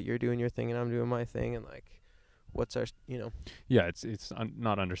moment, but you're doing your thing and I'm doing my thing, and like, what's our, you know. Yeah, it's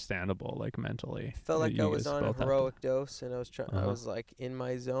not understandable, like, mentally. Felt like You I was guys on a both have to- heroic dose, and I was trying. I Uh-huh. was like in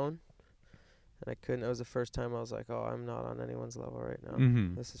my zone, and I couldn't. It was the first time I was like, "Oh, I'm not on anyone's level right now.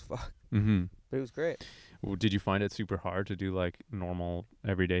 Mhm. This is fucked." Mm-hmm. But it was great. Well, did you find it super hard to do, like, normal,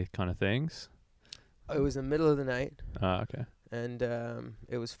 everyday kind of things? It was in the middle of the night, Okay. and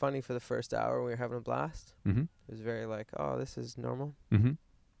it was funny for the first hour. We were having a blast. Mm-hmm. It was very like, "Oh, this is normal." Mm-hmm.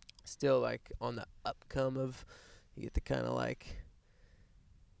 Still like on the upcome of, you get the kind of like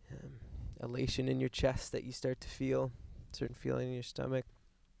elation in your chest that you start to feel, certain feeling in your stomach.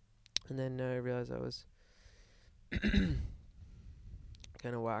 And then I realized I was kind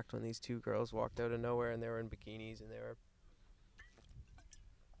of whacked when these two girls walked out of nowhere, and they were in bikinis, and they were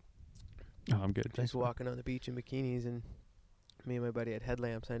Oh, I'm good. just walking on the beach in bikinis, and me and my buddy had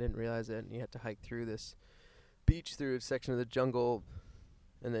headlamps. I didn't realize it, and you had to hike through this beach, through a section of the jungle,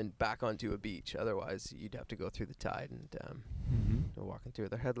 and then back onto a beach. Otherwise, you'd have to go through the tide, and they're walking through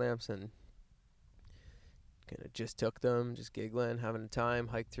with their headlamps, and kind of just took them, just giggling, having a time,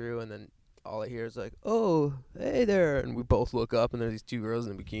 hike through, and then all I hear is like, "Oh, hey there," and we both look up, and there's these two girls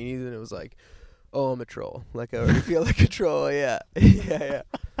in bikinis, and it was like, "Oh, I'm a troll." Like, I already feel like a troll. Yeah,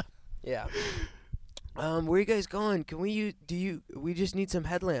 yeah. Where you guys going? Can we we just need some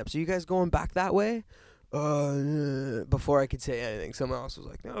headlamps. Are you guys going back that way? Before I could say anything, someone else was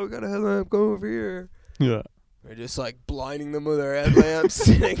like, "No, we got a headlamp, go over here." Yeah. We're just like blinding them with our headlamps,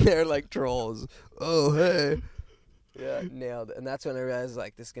 sitting there like trolls. Oh, hey. Yeah, nailed it. And that's when I realized,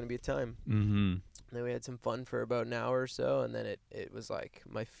 like, this is going to be a time. Mm-hmm. Then we had some fun for about an hour or so, and then it was like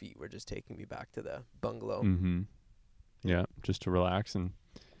my feet were just taking me back to the bungalow. Mm-hmm. Yeah, just to relax. And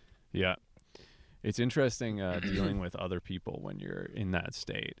yeah, it's interesting dealing with other people when you're in that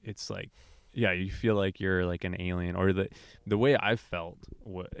state. It's like, yeah, you feel like you're like an alien, or the way I've felt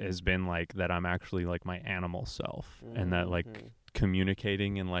has been like that I'm actually like my animal self, and that like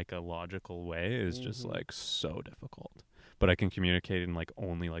communicating in like a logical way is just like so difficult. But I can communicate in like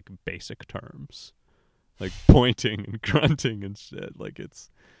only like basic terms, like pointing and grunting and shit. Like it's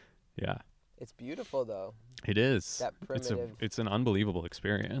beautiful though. It is. That primitive. It's an unbelievable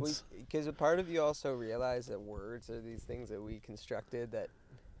experience. Because a part of you also realize that words are these things that we constructed that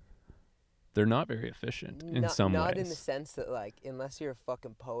they're not very efficient in some ways. Not in the sense that, like, unless you're a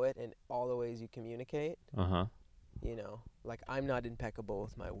fucking poet in all the ways you communicate. You know, like, I'm not impeccable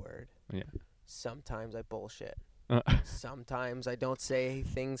with my word. Yeah. Sometimes I bullshit. Sometimes I don't say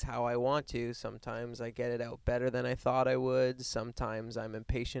things how I want to. Sometimes I get it out better than I thought I would. Sometimes I'm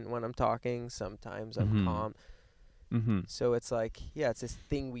impatient when I'm talking. Sometimes I'm calm. So it's like, yeah, it's this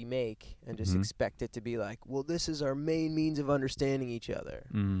thing we make and just expect it to be like, well, this is our main means of understanding each other.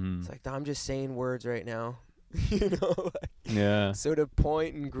 It's like, I'm just saying words right now. You know, like, yeah, sort of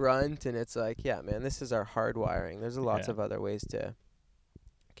point and grunt, and it's like, yeah, man, this is our hardwiring. There's lots of other ways to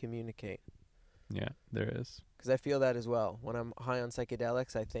communicate. Yeah, there is. Because I feel that as well. When I'm high on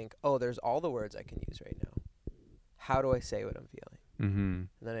psychedelics, I think, oh, there's all the words I can use right now. How do I say what I'm feeling? And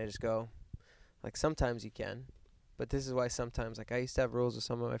then I just go, like, sometimes you can. But this is why sometimes, like, I used to have rules with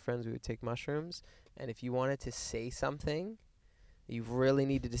some of my friends. We would take mushrooms, and if you wanted to say something, you really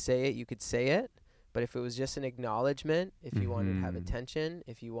needed to say it, you could say it. But if it was just an acknowledgement, if you wanted to have attention,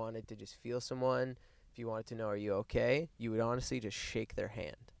 if you wanted to just feel someone, if you wanted to know, are you okay, you would honestly just shake their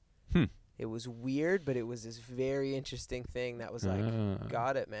hand. It was weird, but it was this very interesting thing that was like,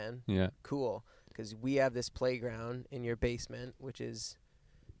 got it, man. Yeah. Cool. Because we have this playground in your basement, which is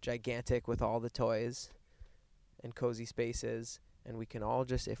gigantic with all the toys and cozy spaces, and we can all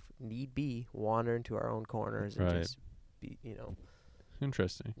just, if need be, wander into our own corners and just be, you know.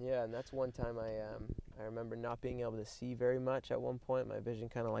 Interesting. Yeah, and that's one time I remember not being able to see very much at one point. My vision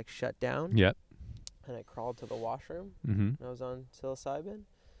kind of like shut down. Yep. And I crawled to the washroom. And I was on psilocybin,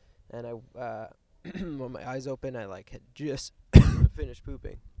 and I when my eyes open, I like had just finished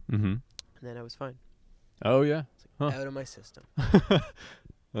pooping. And then I was fine. Oh yeah. Like out of my system.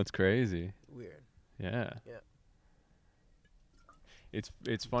 That's crazy. Weird. Yeah. Yeah.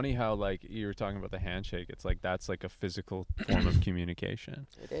 It's funny how, like, you were talking about the handshake. It's like that's like a physical form of communication.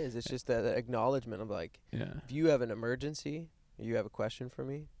 It is. It's just that acknowledgement of, like, if you have an emergency, or you have a question for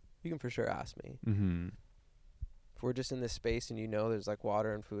me, you can for sure ask me. If we're just in this space and you know there's like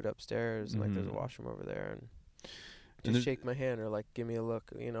water and food upstairs and like there's a washroom over there, and just shake my hand or like give me a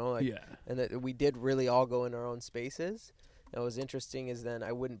look, you know, like, and that we did really all go in our own spaces. And what was interesting is then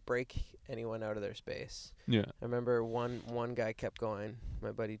I wouldn't break anyone out of their space. Yeah. I remember one guy kept going.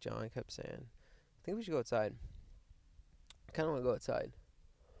 My buddy John kept saying, I think we should go outside. I kind of want to go outside.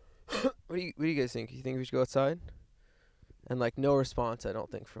 What do you guys think? You think we should go outside? And like no response, I don't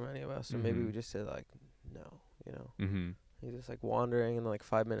think, from any of us. Or maybe we just said like, no, you know. He's just like wandering, and like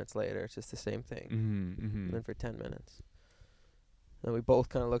 5 minutes later, it's just the same thing. And then for 10 minutes. And we both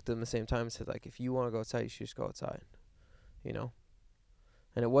kind of looked at him at the same time and said, like, if you want to go outside, you should just go outside. You know?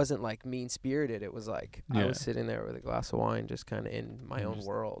 And it wasn't like mean-spirited. It was like I was sitting there with a glass of wine just kind of in my own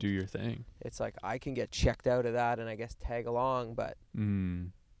world. Do your thing. It's like I can get checked out of that and I guess tag along, but, you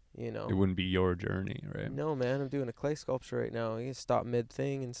know. It wouldn't be your journey, right? No, man. I'm doing a clay sculpture right now. You can stop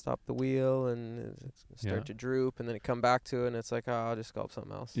mid-thing and stop the wheel and start to droop, and then it come back to it, and it's like, oh, I'll just sculpt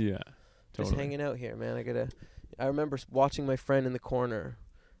something else. Yeah. just hanging out here, man. I remember watching my friend in the corner,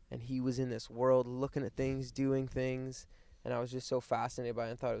 and he was in this world looking at things, doing things, and I was just so fascinated by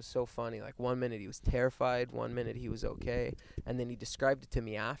it and thought it was so funny. Like, one minute he was terrified, one minute he was okay, and then he described it to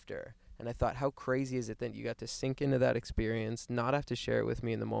me after. And I thought, how crazy is it that you got to sink into that experience, not have to share it with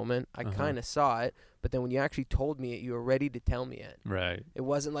me in the moment? I kind of saw it, but then when you actually told me it, you were ready to tell me it. Right. It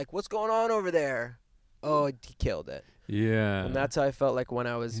wasn't like, what's going on over there? Oh, he killed it. Yeah. And that's how I felt like when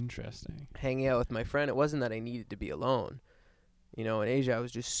I was interesting hanging out with my friend. It wasn't that I needed to be alone. You know, in Asia, I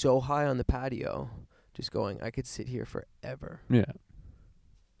was just so high on the patio, just going, I could sit here forever. Yeah.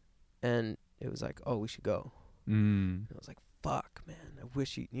 And it was like, oh, we should go. Mm. And I was like, fuck, man. I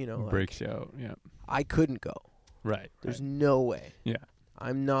wish you know. Breaks you out. Yeah. I couldn't go. Right. There's no way. Yeah.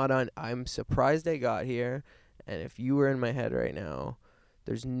 I'm surprised I got here. And if you were in my head right now,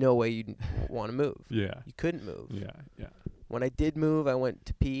 there's no way you'd want to move. Yeah. You couldn't move. Yeah. Yeah. When I did move, I went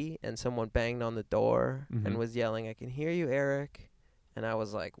to pee, and someone banged on the door and was yelling, I can hear you, Eric. And I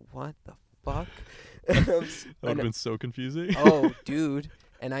was like, what the fuck? That would have been so confusing. Oh, dude.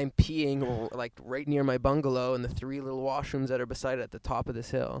 And I'm peeing like right near my bungalow in the 3 little washrooms that are beside it at the top of this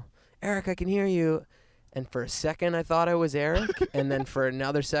hill. Eric, I can hear you. And for a second, I thought I was Eric. And then for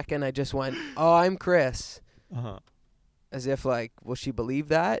another second, I just went, oh, I'm Chris. Uh-huh. As if like, will she believe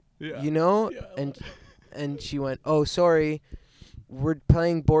that? Yeah. You know? Yeah. And she went, oh, sorry. We're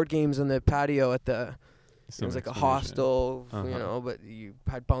playing board games on the patio at the... It was like a hostel, you know, but you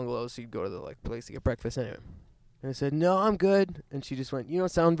had bungalows, so you'd go to the like place to get breakfast anyway. And I said, no, I'm good. And she just went, you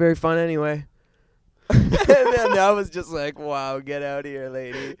don't sound very fun anyway. And then I was just like, wow, get out of here,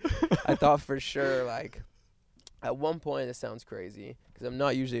 lady. I thought for sure, like, at one point, it sounds crazy, because I'm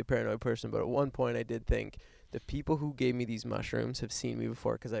not usually a paranoid person, but at one point I did think, the people who gave me these mushrooms have seen me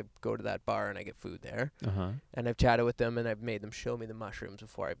before, because I go to that bar and I get food there. And I've chatted with them, and I've made them show me the mushrooms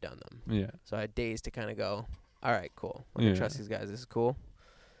before I've done them. Yeah. So I had days to kind of go, all right, cool. I can trust these guys. This is cool.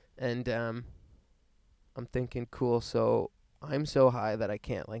 And I'm thinking, cool, so I'm so high that I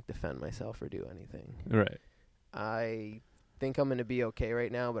can't, like, defend myself or do anything. Right. I think I'm going to be okay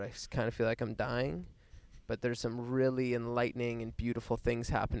right now, but I kind of feel like I'm dying. But there's some really enlightening and beautiful things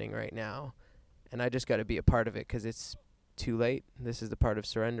happening right now. And I just got to be a part of it, because it's too late. This is the part of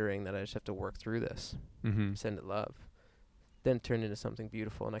surrendering, that I just have to work through this. Send it love. Then it turned into something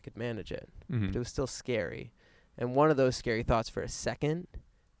beautiful, and I could manage it. But it was still scary. And one of those scary thoughts for a second,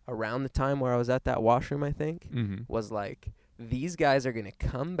 around the time where I was at that washroom, I think, was like, these guys are going to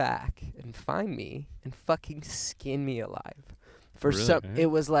come back and find me and fucking skin me alive. It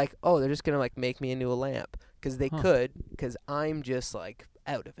was like, oh, they're just going to like make me into a lamp, because they could, because I'm just like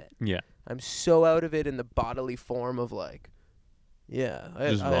out of it. Yeah. I'm so out of it in the bodily form of like,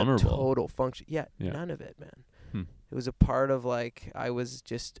 I vulnerable. Total function. Yeah, none of it, man. It was a part of like, I was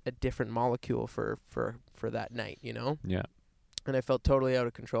just a different molecule for that night, you know? Yeah. And I felt totally out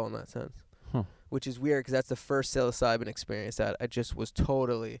of control in that sense. Which is weird, because that's the first psilocybin experience that I just was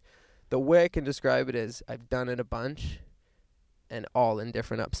totally, the way I can describe it is, I've done it a bunch, and all in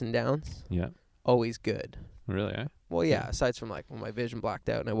different ups and downs. Yeah. Always good. Really, eh? Well, yeah, aside from like when my vision blacked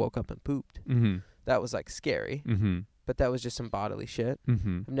out and I woke up and pooped. That was like scary. But that was just some bodily shit.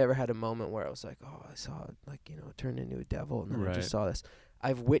 I've never had a moment where I was like, oh, I saw it, like, you know, it turned into a devil, and then I just saw this.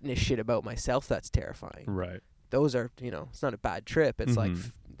 I've witnessed shit about myself that's terrifying. Right. Those are, you know, it's not a bad trip. It's like,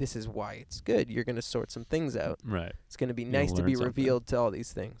 this is why it's good. You're going to sort some things out. Right. It's going to be nice to be revealed to all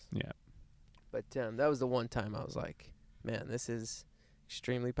these things. Yeah. But that was the one time I was like, man, this is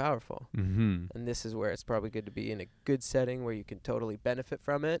extremely powerful. And this is where it's probably good to be in a good setting where you can totally benefit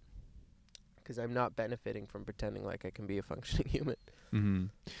from it, because I'm not benefiting from pretending like I can be a functioning human.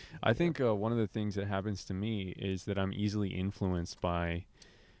 I think one of the things that happens to me is that I'm easily influenced by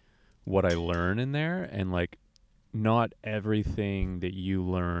what I learn in there, and like, not everything that you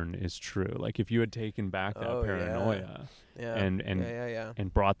learn is true. Like, if you had taken back that paranoia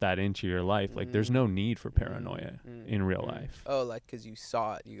and brought that into your life, like, there's no need for paranoia in real life. Oh, like, because you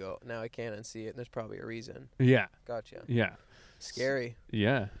saw it, you go, now I can't unsee it, and there's probably a reason. Yeah. Gotcha. Yeah. Scary.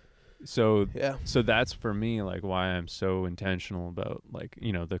 Yeah. So that's for me, like, why I'm so intentional about, like,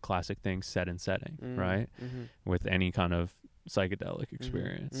 you know, the classic thing, set and setting, right? With any kind of psychedelic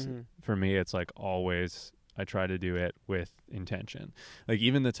experience. For me, it's like, always, I try to do it with intention. Like,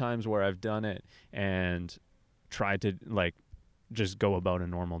 even the times where I've done it and tried to, like, just go about a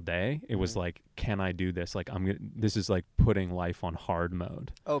normal day, it was like, can I do this? Like, this is like putting life on hard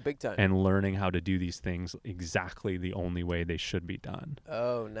mode. Oh, big time. And learning how to do these things exactly the only way they should be done.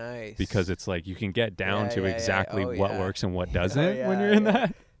 Oh, nice. Because it's like, you can get down to exactly what works and what doesn't when you're in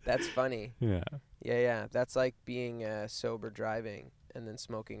that. That's funny. Yeah. Yeah. That's like being sober driving. and then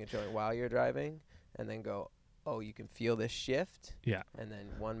smoking a joint while you're driving, and then go, oh, you can feel this shift. Yeah. And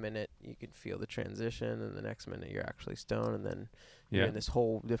then 1 minute you can feel the transition, and the next minute you're actually stoned, and then you're in this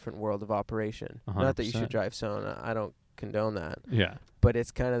whole different world of operation. 100%. Not that you should drive stoned. I don't condone that. Yeah. But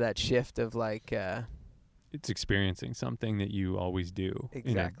it's kind of that shift of like, it's experiencing something that you always do.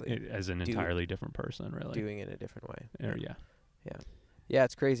 Exactly. As an entirely different person, really. Doing it a different way. Yeah. Yeah,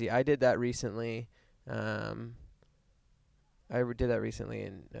 it's crazy. I did that recently. I did that recently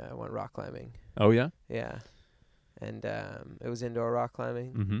and went rock climbing. Oh, yeah? Yeah. And it was indoor rock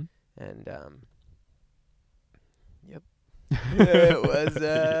climbing. Mm-hmm. And yep. It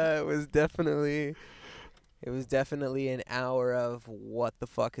was definitely an hour of what the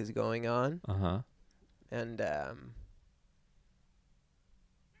fuck is going on. Uh-huh. And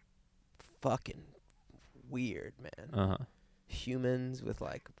fucking weird, man. Uh-huh. Humans with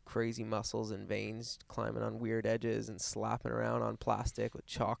like crazy muscles and veins climbing on weird edges and slapping around on plastic with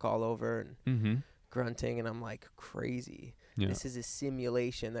chalk all over and Mm-hmm. grunting, and I'm like, crazy. Yeah. This is a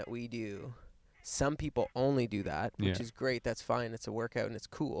simulation that we do. Some people only do that, which Yeah. is great. That's fine. It's a workout and it's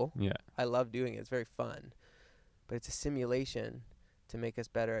cool. Yeah. I love doing it. It's very fun. But it's a simulation to make us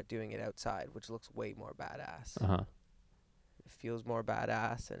better at doing it outside, which looks way more badass. Uh-huh. It feels more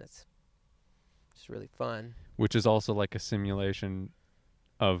badass, and it's just really fun. Which is also like a simulation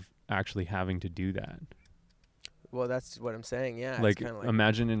of actually having to do that. Well, that's what I'm saying. Yeah. Like, it's kinda like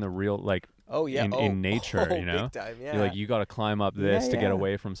imagine in the real, like, oh yeah, in nature, oh, you know? big time, yeah. You're like, you got to climb up this to Yeah. get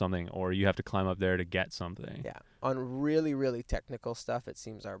away from something, or you have to climb up there to get something. Yeah. On really, really technical stuff, it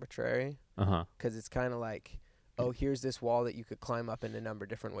seems arbitrary, Uh-huh. because it's kind of like, oh, here's this wall that you could climb up in a number of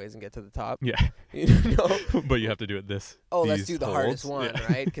different ways and get to the top. Yeah. You know? But you have to do it Let's these do the holds. hardest one, Yeah.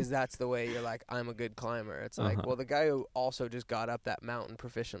 right? Because that's the way you're like, I'm a good climber. It's like, Uh-huh. well, the guy who also just got up that mountain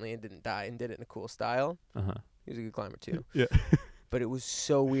proficiently and didn't die and did it in a cool style, Uh-huh. he was a good climber too. Yeah. But it was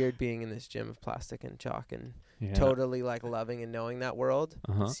so weird being in this gym of plastic and chalk and Yeah. totally like loving and knowing that world,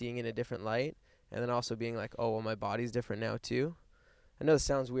 Uh-huh. seeing it in a different light, and then also being like, oh, well, my body's different now too. I know this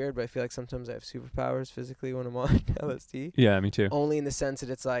sounds weird, but I feel like sometimes I have superpowers physically when I'm on LSD. Yeah, me too. Only in the sense that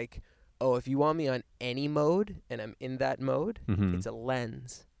it's like, oh, if you want me on any mode and I'm in that mode, Mm-hmm. it's a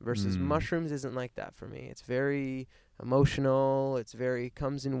lens. Versus Mm. mushrooms isn't like that for me. It's very emotional. It's very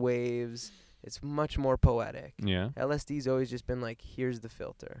comes in waves. It's much more poetic. Yeah. LSD's always just been like, here's the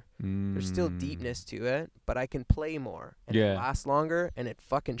filter. Mm. There's still deepness to it, but I can play more and Yeah. it lasts longer, and it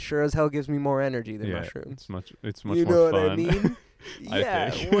fucking sure as hell gives me more energy than Yeah, mushrooms. It's much You more know fun. what I mean? I Yeah,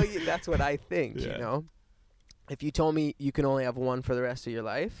 think. well, that's what I think. Yeah. You know, if you told me you can only have one for the rest of your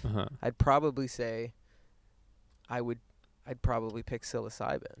life, Uh-huh. I'd probably say I'd probably pick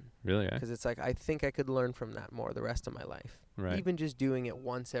psilocybin, Really? Eh? because it's like I think I could learn from that more the rest of my life. Right. Even just doing it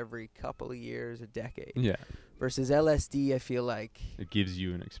once every couple of years, a decade. Yeah. Versus LSD, I feel like, It gives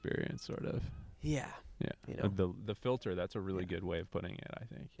you an experience, sort of. yeah, Yeah. You know. The filter, that's a really Yeah. good way of putting it, I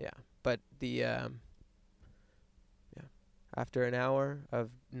think. yeah. But after an hour of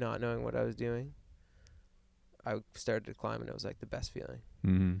not knowing what I was doing, I started to climb, and it was like the best feeling,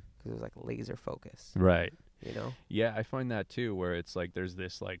 Mm-hmm. because it was like laser focus, Right. you know? Yeah, I find that too, where it's like there's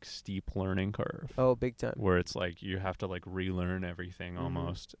this like steep learning curve. Oh, big time. Where it's like you have to like relearn everything Mhm.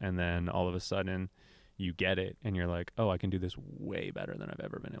 almost, and then all of a sudden you get it and you're like, oh, I can do this way better than I've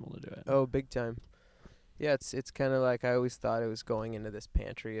ever been able to do it. Oh, big time. Yeah, it's kind of like I always thought it was going into this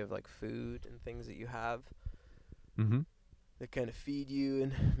pantry of like food and things that you have Mm-hmm. that kind of feed you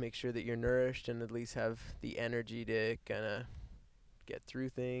and make sure that you're nourished and at least have the energy to kind of get through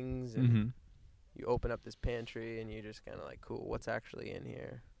things. And Mm-hmm. you open up this pantry and you're just kind of like, cool, what's actually in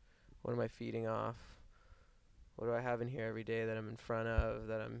here? What am I feeding off? What do I have in here every day that I'm in front of,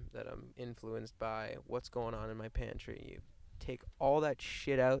 that I'm influenced by? What's going on in my pantry? You take all that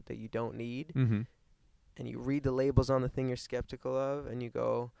shit out that you don't need, Mm-hmm. and you read the labels on the thing you're skeptical of, and you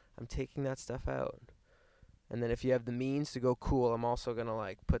go, I'm taking that stuff out. And then if you have the means to go, cool, I'm also going to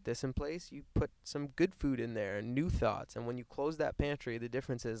like put this in place, you put some good food in there and new thoughts. And when you close that pantry, the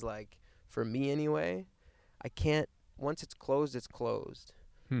difference is like, for me anyway, I can't, once it's closed, it's closed.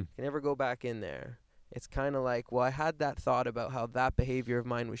 Hmm. I can never go back in there. It's kind of like, well, I had that thought about how that behavior of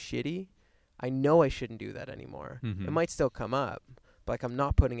mine was shitty. I know I shouldn't do that anymore. Mhm. It might still come up, but like I'm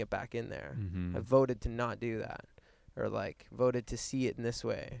not putting it back in there. Mm-hmm. I voted to not do that, or like voted to see it in this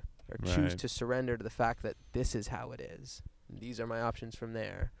way, or choose Right. to surrender to the fact that this is how it is. And these are my options from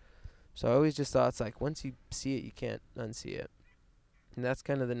there. So I always just thought it's like once you see it, you can't unsee it. And that's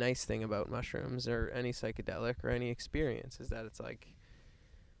kind of the nice thing about mushrooms or any psychedelic or any experience, is that it's like,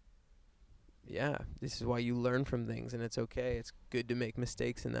 yeah, this is why you learn from things, and it's okay. It's good to make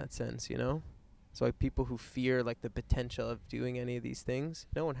mistakes in that sense, you know? So like people who fear like the potential of doing any of these things,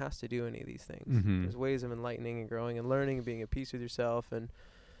 no one has to do any of these things. Mhm. There's ways of enlightening and growing and learning and being at peace with yourself and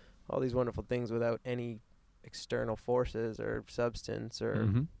all these wonderful things without any external forces or substance or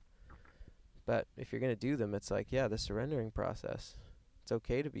Mhm. but if you're going to do them, it's like, yeah, the surrendering process. It's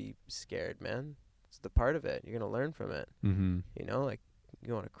okay to be scared, man. It's the part of it. You're going to learn from it. Mhm. You know, like you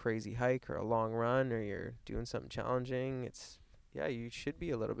go on a crazy hike or a long run or you're doing something challenging. It's, yeah, you should be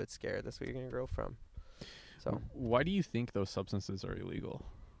a little bit scared. That's what you're going to grow from. So, Why do you think those substances are illegal?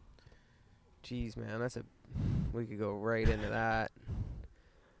 geez, man, we could go right into that.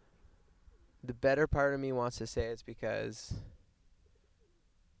 The better part of me wants to say it's because,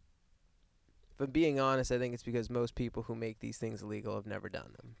 if I'm being honest, I think it's because most people who make these things illegal have never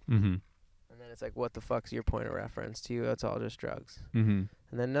done them. Mm-hmm. And then it's like, what the fuck's your point of reference? To you, it's all just drugs. Mm-hmm.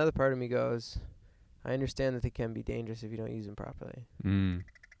 And then another part of me goes, I understand that they can be dangerous if you don't use them properly. Mm.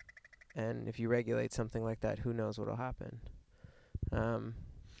 And if you regulate something like that, who knows what'll happen?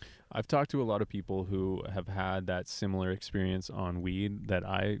 I've talked to a lot of people who have had that similar experience on weed that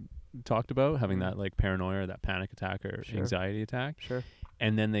I talked about, having that like paranoia, or that panic attack or anxiety attack. Sure.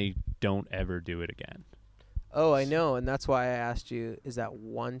 And then they don't ever do it again. Oh, I know. And that's why I asked you, is that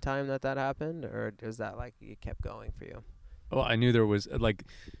one time that happened? Or is that like it kept going for you? Well, I knew there was like,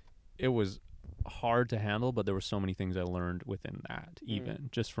 it was hard to handle, but there were so many things I learned within that, even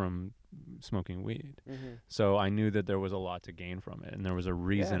just from smoking weed. Mm-hmm. So I knew that there was a lot to gain from it, and there was a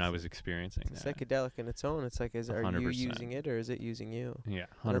reason I was experiencing it's that. psychedelic in its own. It's like, are you 100%. using it or is it using you? Yeah,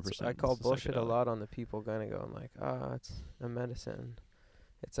 And 100%. I call it's bullshit a psychedelic. lot on the people kind of going like, it's a medicine.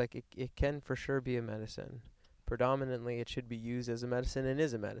 It's like it can for sure be a medicine. Predominantly, it should be used as a medicine and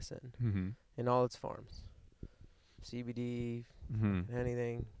is a medicine Mm-hmm. in all its forms. CBD, Mm-hmm.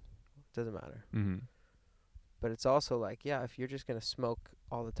 anything, doesn't matter. Mm-hmm. But it's also like, yeah, if you're just going to smoke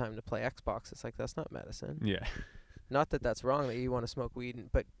all the time to play Xbox, it's like, that's not medicine. Yeah. Not that that's wrong that you want to smoke weed,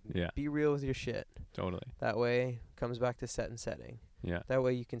 but Yeah. be real with your shit. Totally. That way, comes back to set and setting. Yeah. That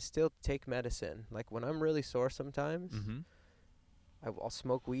way you can still take medicine. Like when I'm really sore sometimes, Mm-hmm. I'll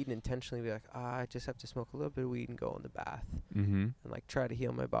smoke weed and intentionally be like, I just have to smoke a little bit of weed and go in the bath. Mm-hmm. And like try to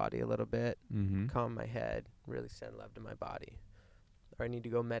heal my body a little bit, Mm-hmm. calm my head, really send love to my body. Or I need to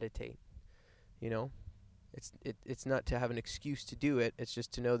go meditate. You know? It's not to have an excuse to do it. It's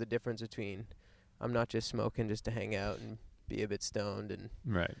just to know the difference between I'm not just smoking just to hang out and be a bit stoned and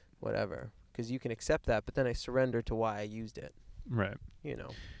Right. whatever. Because you can accept that, but then I surrender to why I used it. Right. You know?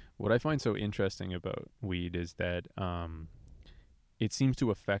 What I find so interesting about weed is that it seems to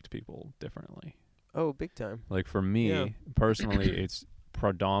affect people differently. Oh, big time. Like for me, Yeah. personally, it's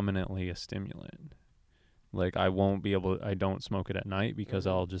predominantly a stimulant. Like I don't smoke it at night because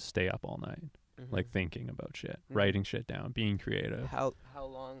I'll just stay up all night, like thinking about shit, writing shit down, being creative. How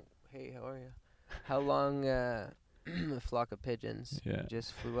long? Hey, how are you? How long? A flock of pigeons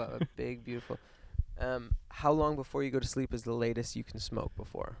just flew up. A big, beautiful. How long before you go to sleep is the latest you can smoke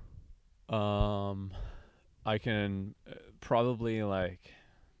before? I can probably like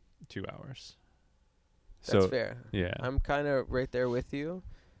 2 hours. That's So fair. yeah, I'm kind of right there with you,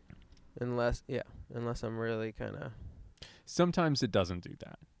 unless I'm really kind of. sometimes it doesn't do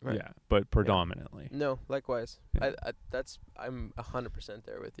that. Right. Yeah, but predominantly. No, likewise. Yeah. I'm 100%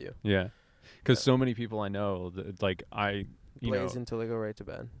 there with you. Yeah, because so many people I know, like Blaze until they go right to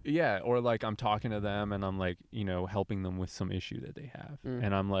bed. Yeah, or like I'm talking to them and I'm like, helping them with some issue that they have.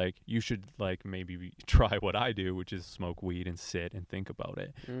 And I'm like, you should like maybe try what I do, which is smoke weed and sit and think about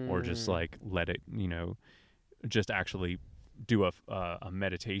it, or just like let it, just actually do a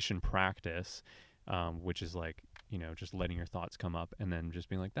meditation practice, which is like, just letting your thoughts come up and then just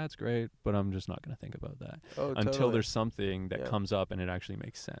being like, that's great, but I'm just not going to think about that until totally. there's something that comes up and it actually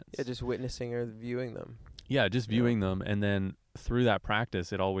makes sense. Yeah, just witnessing or viewing them. Yeah, just viewing them. And then through that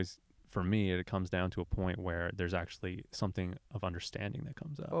practice, for me, it comes down to a point where there's actually something of understanding that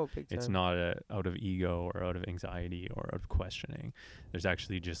comes up. Oh, big time. It's not out of ego or out of anxiety or out of questioning. There's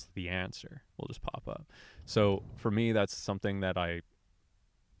actually just the answer will just pop up. So for me, that's something that I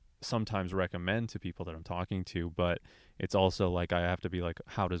sometimes recommend to people that I'm talking to, but it's also like I have to be like,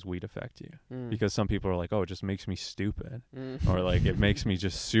 how does weed affect you? Because some people are like, oh, it just makes me stupid, or like it makes me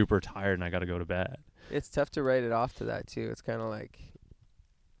just super tired and I got to go to bed. It's tough to write it off to that too. It's kind of like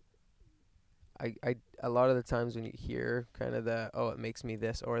I a lot of the times when you hear kind of it makes me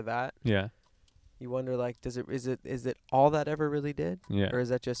this or that. Yeah. You wonder, like, is it all that ever really did? Yeah. Or is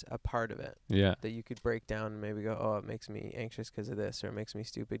that just a part of it Yeah. that you could break down and maybe go, oh, it makes me anxious 'cause of this, or it makes me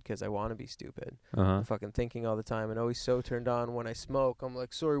stupid 'cause I want to be stupid. I'm fucking thinking all the time and always so turned on when I smoke. I'm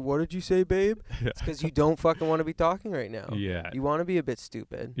like, sorry, what did you say, babe? It's 'cause you don't fucking want to be talking right now. Yeah. You want to be a bit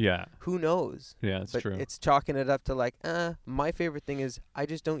stupid. Yeah. Who knows? Yeah, that's But true. it's chalking it up to like, my favorite thing is I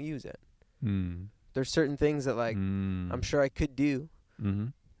just don't use it. There's certain things that like I'm sure I could do. Mm-hmm.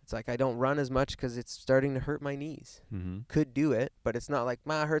 It's like I don't run as much 'cause it's starting to hurt my knees. Mm-hmm. Could do it, but it's not like,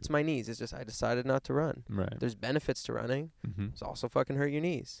 it hurts my knees. It's just I decided not to run. Right. There's benefits to running. Mm-hmm. It's also fucking hurt your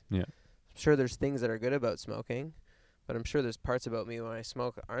knees. Yeah. I'm sure there's things that are good about smoking, but I'm sure there's parts about me when I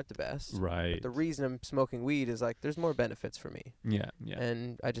smoke that aren't the best. Right. But the reason I'm smoking weed is like there's more benefits for me. Yeah. Yeah.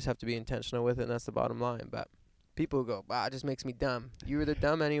 And I just have to be intentional with it, and that's the bottom line. But people who go, it just makes me dumb. You're either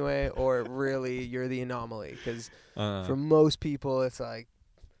dumb anyway, or really you're the anomaly. 'Cause for most people, it's like,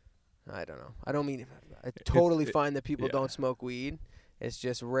 I don't know. I don't mean, I totally find that people don't smoke weed. It's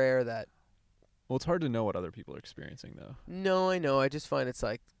just rare that. Well, it's hard to know what other people are experiencing, though. No, I know. I just find it's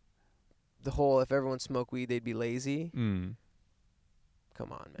like the whole, if everyone smoked weed, they'd be lazy.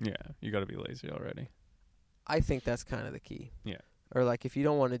 Come on, man. Yeah, you got to be lazy already. I think that's kind of the key. Yeah. Or like if you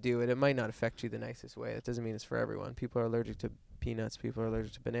don't want to do it, it might not affect you the nicest way. That doesn't mean it's for everyone. People are allergic to peanuts. People are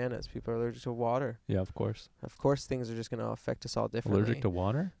allergic to bananas. People are allergic to water. Yeah, of course. Of course, things are just going to affect us all differently. Allergic to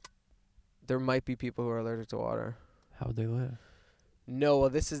water? There might be people who are allergic to water. How'd they live? No, well,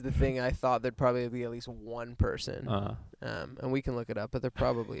 this is the thing. I thought there'd probably be at least one person. And we can look it up, but there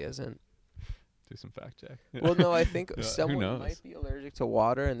probably isn't. Do some fact check. Well, no, I think who someone knows? might be allergic to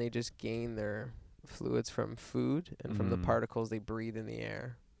water, and they just gain their fluids from food and from the particles they breathe in the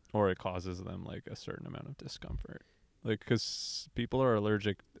air. Or it causes them like a certain amount of discomfort. Like, because people are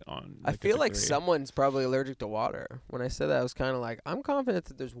allergic on. I like, feel like someone's probably allergic to water. When I said that, I was kind of like, I'm confident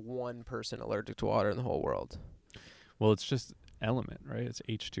that there's one person allergic to water in the whole world. Well, it's just element, right? It's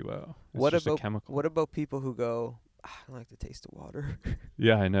H2O. It's What just about a chemical? What about people who go, I don't like the taste of water?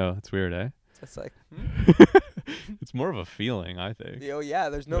 Yeah, I know. It's weird, eh? It's like, It's more of a feeling, I think. oh yeah,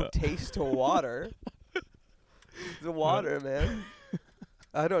 there's no taste to water. The water, man.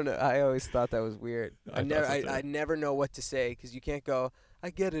 I don't know. I always thought that was weird. I never know what to say, because you can't go, I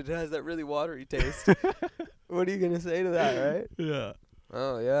get it. It has that really watery taste. What are you gonna say to that, right? Yeah.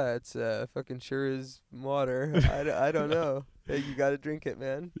 Oh yeah, it's fucking sure is water. I don't know. Hey, you gotta drink it,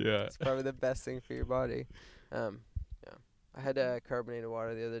 man. Yeah. It's probably the best thing for your body. Yeah. I had carbonated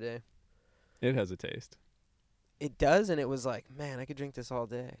water the other day. It has a taste. It does, and it was like, man, I could drink this all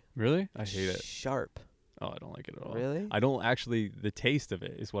day. Really? I hate it. Sharp. Oh, I don't like it at all. Really? I don't actually. The taste of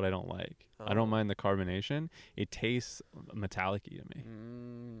it is what I don't like. I don't mind the carbonation. It tastes metallic-y to me.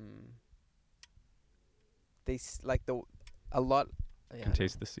 They a lot. I can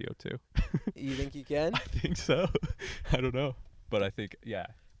taste the CO2. You think you can? I think so. I don't know, but I think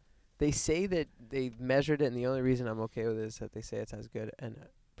They say that they've measured it, and the only reason I'm okay with it is that they say it's as good and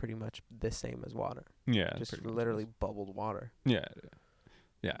pretty much the same as water. Yeah. Just literally bubbled water. Yeah.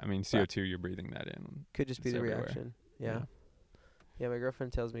 Yeah, I mean, CO2, you're breathing that in. Could just be the everywhere. reaction. Yeah. Yeah, my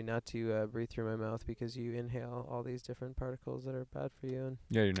girlfriend tells me not to breathe through my mouth because you inhale all these different particles that are bad for you. And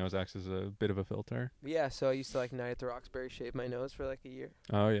Yeah, your nose acts as a bit of a filter. yeah, so I used to like Night at the Roxbury shave my nose for like a year.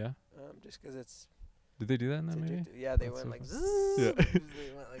 Oh, yeah? Just 'cause it's Did they do that in that movie? Yeah, they That's went so like fun. zzz. Yeah.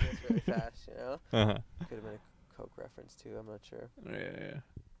 They went like this really fast, you know? Uh-huh. Could have been a Coke reference too, I'm not sure. Yeah.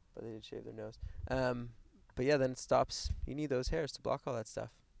 But they did shave their nose. But yeah, then it stops. You need those hairs to block all that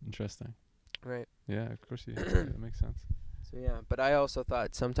stuff. Interesting. Right. Yeah, of course you do. That makes sense. So yeah, but I also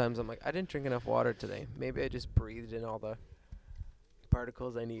thought sometimes I'm like, I didn't drink enough water today. Maybe I just breathed in all the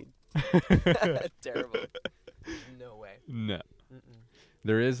particles I need. Terrible. No way. No. Mm-mm.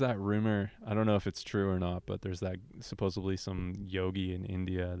 There is that rumor. I don't know if it's true or not, but there's that supposedly some yogi in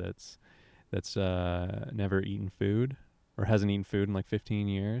India that's never eaten food or hasn't eaten food in like 15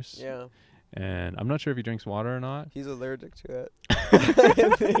 years. Yeah. And I'm not sure if he drinks water or not. He's allergic to it. I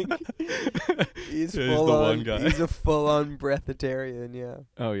think he's Yeah, he's the one guy. He's a full-on breatharian, yeah.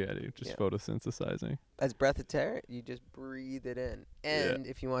 Oh yeah, dude, just photosynthesizing. As breatharian, you just breathe it in. And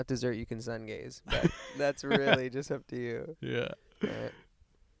if you want dessert, you can sun gaze. But that's really just up to you. Yeah. Right.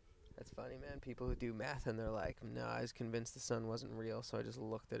 That's funny, man. People who do math and they're like, no, I was convinced the sun wasn't real, so I just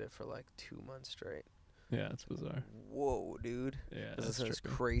looked at it for like 2 months straight. Yeah, it's bizarre. Whoa, dude. Yeah, This that's is this trippy.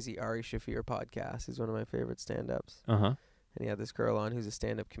 crazy Ari Shafir podcast. He's one of my favorite stand-ups. Uh-huh. And he had this girl on who's a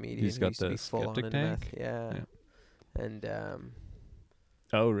stand-up comedian. He's who got used to the be full on skeptic in meth. tank? Yeah. Yeah. And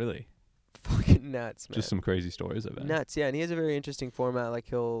Oh, really? fucking nuts, man. Just some crazy stories of it. Nuts, yeah. And he has a very interesting format. Like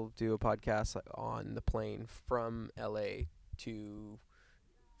he'll do a podcast like on the plane from LA to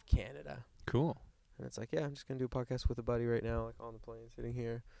Canada. Cool. And it's like, yeah, I'm just going to do a podcast with a buddy right now, like on the plane, sitting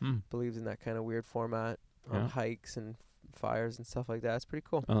here. Believes in that kind of weird format on hikes and fires and stuff like that. It's pretty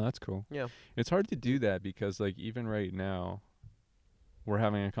cool. Oh, that's cool. Yeah. It's hard to do that because, like, even right now, we're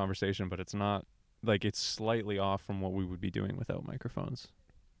having a conversation, but it's not, like, it's slightly off from what we would be doing without microphones,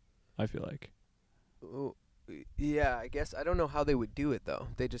 I feel like. Ooh, yeah, I guess. I don't know how they would do it, though.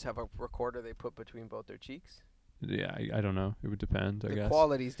 They just have a recorder they put between both their cheeks. Yeah, I don't know. It would depend, I guess. The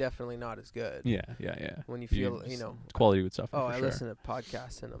quality's definitely not as good. Yeah. When you feel, you know. Quality would suffer, Oh, for I sure. listen to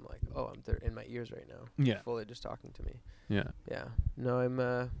podcasts, and I'm like, oh, they're in my ears right now. Yeah. Fully just talking to me. Yeah. Yeah. No,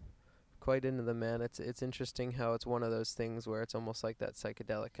 I'm quite into them, man. It's interesting how it's one of those things where it's almost like that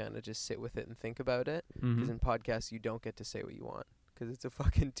psychedelic kind of just sit with it and think about it. Because in podcasts, you don't get to say what you want. Because it's a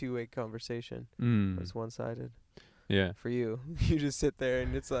fucking two-way conversation. It's one-sided. Yeah. For you, you just sit there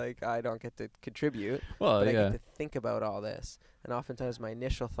and it's like, I don't get to contribute. Well, but yeah. I get to think about all this. And oftentimes my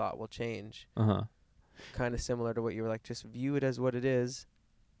initial thought will change. Kind of similar to what you were like, just view it as what it is,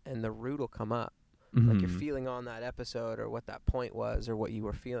 and the root will come up. Like you're feeling on that episode or what that point was or what you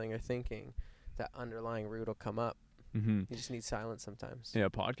were feeling or thinking, that underlying root will come up. You just need silence sometimes. Yeah,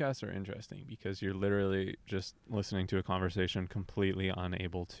 podcasts are interesting because you're literally just listening to a conversation completely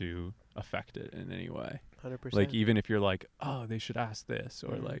unable to affect it in any way. 100%. Like, even if you're like, oh, they should ask this,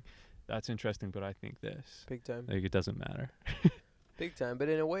 or like, that's interesting, but I think this. Big time. Like, it doesn't matter. Big time. But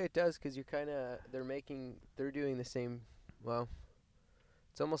in a way it does, because you're kind of, they're doing the same, well,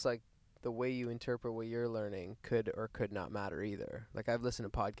 it's almost like the way you interpret what you're learning could or could not matter either. Like, I've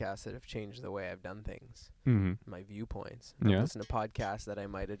listened to podcasts that have changed the way I've done things, my viewpoints. I've listened to podcasts that I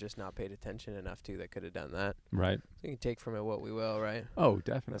might have just not paid attention enough to that could have done that. Right. So you can take from it what we will, right? Oh,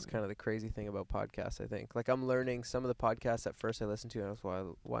 definitely. That's kind of the crazy thing about podcasts, I think. Like, I'm learning some of the podcasts at first I listened to, and I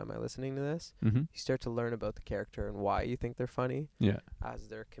was, why am I listening to this? You start to learn about the character and why you think they're funny. Yeah. As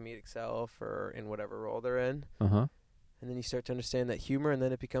their comedic self or in whatever role they're in. And then you start to understand that humor, and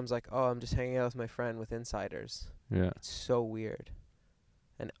then it becomes like, oh, I'm just hanging out with my friend with insiders. Yeah. It's so weird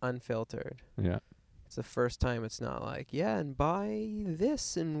and unfiltered. Yeah. It's the first time it's not like, yeah, and buy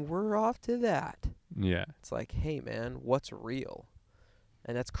this, and we're off to that. Yeah. It's like, hey, man, what's real?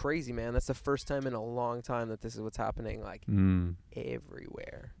 And that's crazy, man. That's the first time in a long time that this is what's happening, like,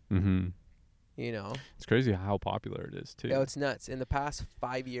 everywhere. You know? It's crazy how popular it is, too. Yeah, it's nuts. In the past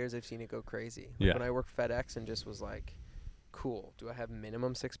 5 years, I've seen it go crazy. Like when I worked FedEx and just was like, cool, do I have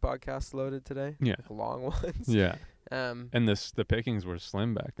minimum 6 podcasts loaded today? Yeah. Like long ones? Yeah. And the pickings were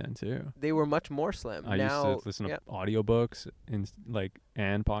slim back then, too. They were much more slim. I used to listen to audiobooks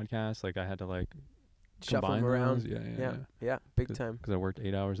and podcasts. Like, I had to, like, shuffle them around. Yeah, big time. Because I worked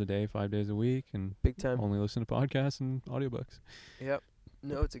 8 hours a day, 5 days a week, and big time. Only listen to podcasts and audiobooks. Yep.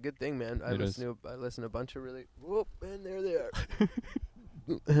 No, it's a good thing, man. I listen to a bunch of really, and there they are.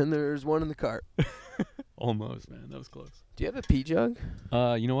 And there's one in the cart. Almost, man. That was close. Do you have a pee jug?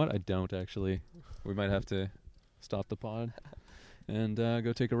 You know what? I don't, actually. We might have to stop the pod and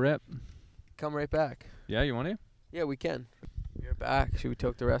go take a rip. Come right back. Yeah, you want to? Yeah, we can. You're back. Should we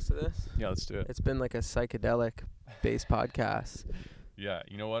talk the rest of this? Yeah, let's do it. It's been like a psychedelic-based podcast. Yeah,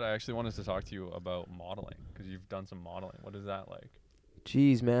 you know what? I actually wanted to talk to you about modeling, because you've done some modeling. What is that like?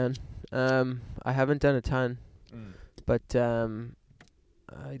 Jeez, man. I haven't done a ton, but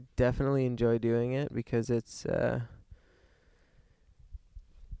I definitely enjoy doing it because it's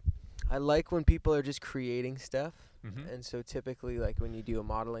I like when people are just creating stuff. And so typically, like, when you do a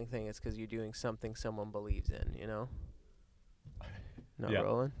modeling thing, it's because you're doing something someone believes in, you know? Not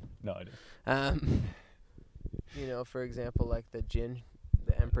rolling? No, I didn't. You know, for example, like the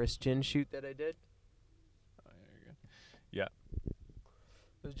Empress gin shoot that I did. Oh, yeah, you're good. Yeah.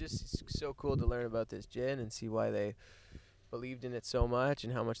 It was just so cool to learn about this gin and see why they believed in it so much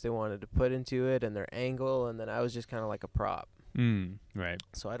and how much they wanted to put into it and their angle, and then I was just kind of like a prop. Right.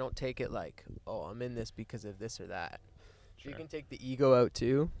 So I don't take it like, oh, I'm in this because of this or that. Sure. You can take the ego out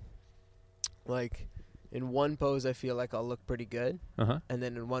too. Like, in one pose I feel like I'll look pretty good, and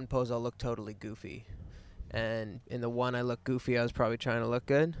then in one pose I'll look totally goofy. And in the one I look goofy, I was probably trying to look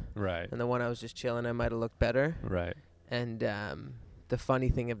good. Right. And the one I was just chilling, I might have looked better. Right. And the funny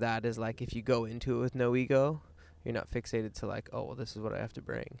thing of that is, like, if you go into it with no ego, you're not fixated to like, oh, well, this is what I have to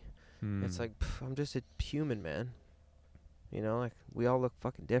bring. It's like, I'm just a human, man. You know, like, we all look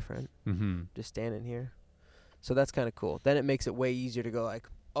fucking different. Just standing here. So that's kind of cool. Then it makes it way easier to go like,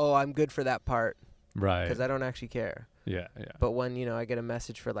 oh, I'm good for that part. Right. Because I don't actually care. Yeah, yeah. But when, you know, I get a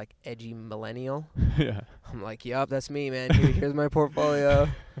message for, like, edgy millennial, I'm like, yup, that's me, man. Here's my portfolio.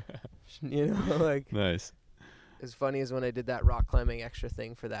 You know, like. Nice. As funny as when I did that rock climbing extra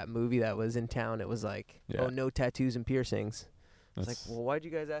thing for that movie that was in town, it was like, oh, no tattoos and piercings. It's like, well, why'd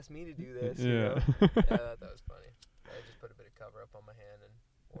you guys ask me to do this? Yeah. You know? Yeah, I thought that was funny. I just put a bit of cover up on my hand and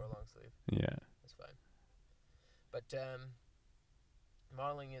wore a long sleeve. Yeah. That's fine. But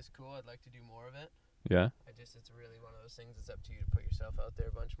modeling is cool. I'd like to do more of it. Yeah. It's really one of those things. It's up to you to put yourself out there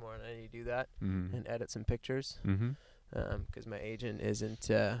a bunch more, and I need to do that and edit some pictures. Because my agent isn't.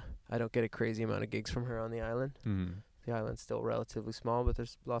 I don't get a crazy amount of gigs from her on the island. The island's still relatively small, but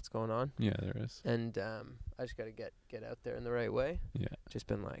there's lots going on. Yeah, there is. And I just got to get out there in the right way. Yeah. Just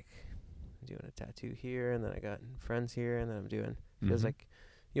been like doing a tattoo here, and then I got friends here, and then I'm doing. Feels like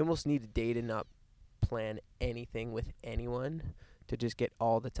you almost need a day to not plan anything with anyone, to just get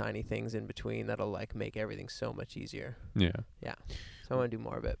all the tiny things in between that'll like make everything so much easier. Yeah. Yeah. So I want to do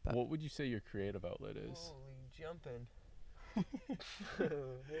more of it. But What would you say your creative outlet is? holy jumping.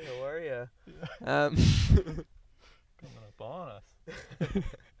 Hey, how are ya? Coming up on us.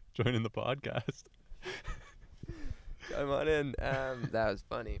 Joining the podcast. Come on in. That was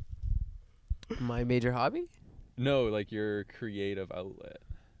funny. My major hobby? No, like your creative outlet.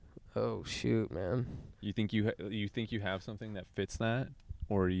 Oh shoot, man. You think you have something that fits that,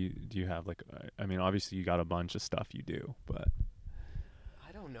 or do you have like? I mean, obviously you got a bunch of stuff you do, but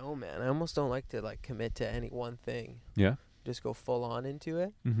I don't know, man. I almost don't like to like commit to any one thing. yeah. Just go full on into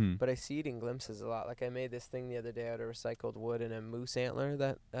it. Mm-hmm. But I see it in glimpses a lot. Like I made this thing the other day out of recycled wood and a moose antler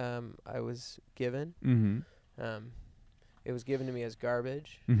that I was given. Mm-hmm. It was given to me as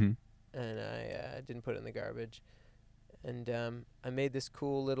garbage, Mm-hmm. and I didn't put it in the garbage. And I made this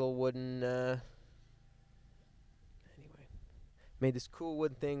cool little wooden. Made this cool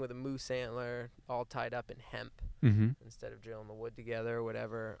wood thing with a moose antler all tied up in hemp Mm-hmm. instead of drilling the wood together or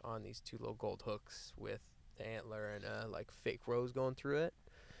whatever, on these two little gold hooks with the antler and like fake rose going through it,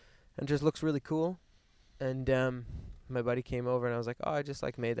 and just looks really cool. And my buddy came over and I was like, oh, I just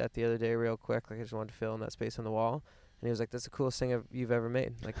like made that the other day real quick, like I just wanted to fill in that space on the wall. And he was like, that's the coolest thing you've ever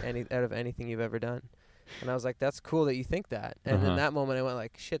made, like out of anything you've ever done. And I was like, that's cool that you think that. And in that moment I went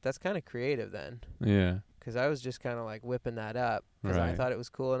like, shit, that's kind of creative then. Yeah. Because I was just kind of like whipping that up because I Right. thought it was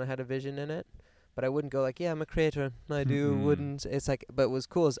cool and I had a vision in it. But I wouldn't go like, yeah, I'm a creator. I do wooden. It's like, but what was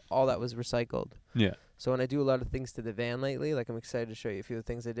cool is all that was recycled. Yeah. So when I do a lot of things to the van lately, like I'm excited to show you a few of the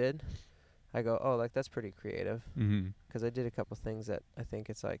things I did. I go, oh, like that's pretty creative. Mm-hmm. Because I did a couple things that I think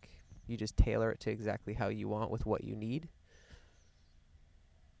it's like you just tailor it to exactly how you want with what you need.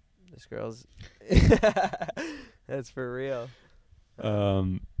 This girl's, that's for real.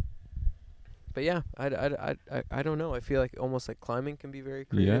 But yeah, I don't know. I feel like almost like climbing can be very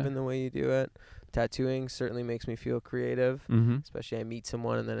creative in the way you do it. Tattooing certainly makes me feel creative. Mm-hmm. Especially I meet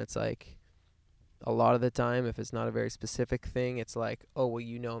someone and then it's like, a lot of the time, if it's not a very specific thing, it's like, oh, well,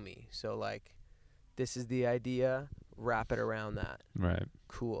 you know me. So like, this is the idea, wrap it around that. Right.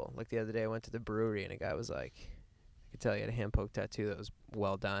 Cool. Like the other day I went to the brewery and a guy was like, I could tell he had a hand poke tattoo that was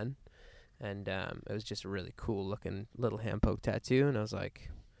well done. And it was just a really cool looking little hand poke tattoo. And I was like,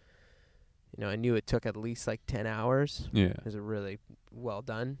 you know, I knew it took at least like 10 hours. Yeah. It was a really well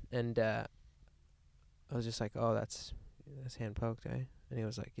done. And I was just like, oh, that's hand poked, eh? And he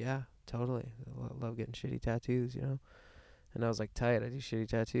was like, yeah, totally. I love getting shitty tattoos, you know? And I was like, tight, I do shitty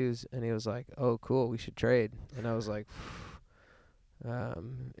tattoos. And he was like, oh, cool, we should trade. And I was like,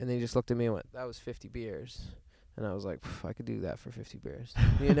 and then he just looked at me and went, that was 50 beers. And I was like, I could do that for 50 beers.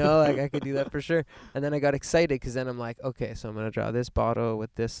 You know, like I could do that for sure. And then I got excited because then I'm like, okay, so I'm going to draw this bottle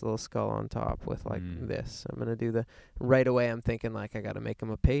with this little skull on top with like this. I'm going to do right away I'm thinking like I got to make him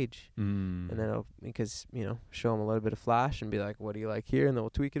a page. And then because, you know, show him a little bit of flash and be like, what do you like here? And then we'll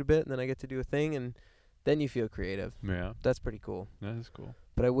tweak it a bit. And then I get to do a thing. And then you feel creative. Yeah. That's pretty cool. That is cool.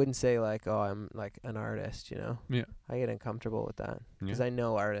 But I wouldn't say like, oh, I'm like an artist, you know? Yeah. I get uncomfortable with that because Yeah. I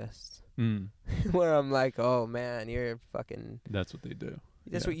know artists. Where Where I'm like, oh man, you're fucking. that's what they do.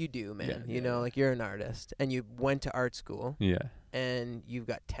 That's Yeah. what you do, man. Yeah, you yeah, know, yeah. like you're an artist and you went to art school Yeah. and you've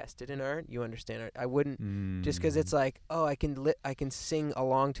got tested in art. You understand art. I wouldn't just because it's like, oh, I can sing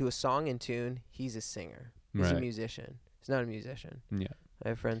along to a song in tune. He's a singer. He's a musician. He's not a musician. Yeah. I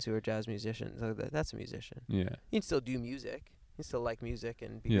have friends who are jazz musicians. That's a musician. Yeah. You can still do music. You can still like music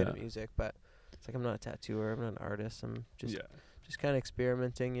and be good at music, but it's like I'm not a tattooer. I'm not an artist. I'm just kind of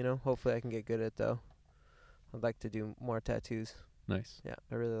experimenting, you know. Hopefully I can get good at it, though. I'd like to do more tattoos. Nice. Yeah,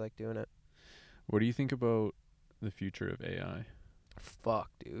 I really like doing it. What do you think about the future of AI? Fuck,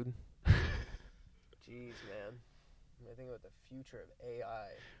 dude. Jeez, man. I think about the future of AI.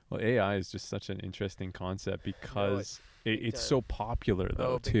 Well, AI is just such an interesting concept because it's time. so popular,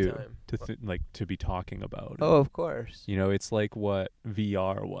 though, big too, time. to be talking about. Oh, of course. You know, it's like what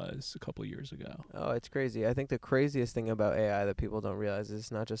VR was a couple years ago. Oh, it's crazy. I think the craziest thing about AI that people don't realize is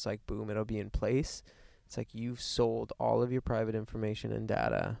it's not just like, boom, it'll be in place. it's like you've sold all of your private information and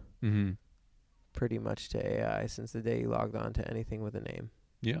data Mm-hmm. pretty much to AI since the day you logged on to anything with a name.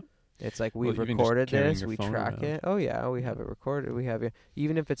 Yeah. It's like Well, we've even just recorded carrying this, your we phone track around. it. Oh yeah, we have Yeah. it recorded. We have it.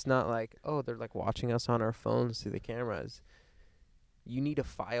 Even if it's not like, oh, they're like watching us on our phones through the cameras. You need a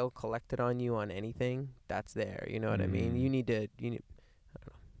file collected on you on anything that's there. You know what I mean? You need to. I don't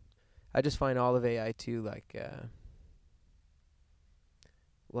know. I just find all of AI too like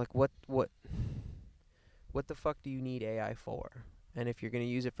what the fuck do you need AI for? And if you're gonna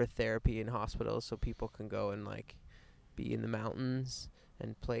use it for therapy in hospitals so people can go and like be in the mountains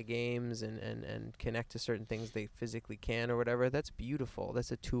and play games and connect to certain things they physically can or whatever, that's beautiful.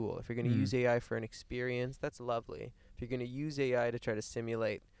 That's a tool. If you're going to use AI for an experience, that's lovely. If you're going to use AI to try to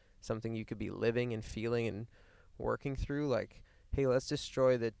simulate something you could be living and feeling and working through, like, hey, let's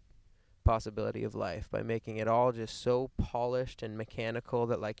destroy the possibility of life by making it all just so polished and mechanical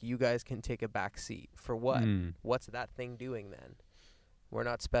that like you guys can take a back seat. For what? What's that thing doing then? We're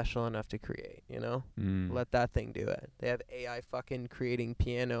not special enough to create, you know? Let that thing do it. They have AI fucking creating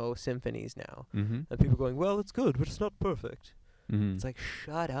piano symphonies now. Mm-hmm. And people going, well, it's good, but it's not perfect. Mm-hmm. It's like,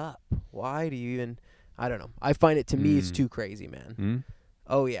 shut up. Why do you even... I don't know. I find it, to me, it's too crazy, man.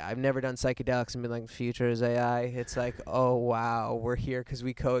 Oh, yeah, I've never done psychedelics and been like, future is AI. It's like, oh, wow, we're here because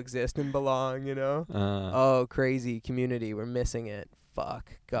we coexist and belong, you know? Oh, crazy community. We're missing it.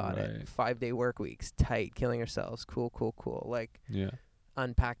 Fuck. Got it. 5-day work weeks. Tight. Killing ourselves. Cool, cool, cool. Like... Yeah.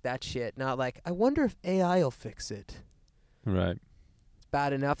 Unpack that shit. Not like, I wonder if AI will fix it. Right. It's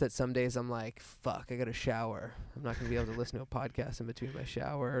bad enough that some days I'm like, fuck, I gotta shower. I'm not gonna be able to listen to a podcast in between my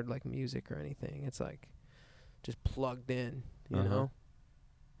shower or like music or anything. It's like just plugged in, you know?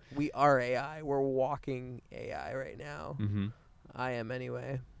 We are AI. We're walking AI right now. I am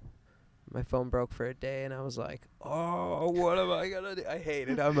anyway. My phone broke for a day and I was like, oh, what am I gonna do? I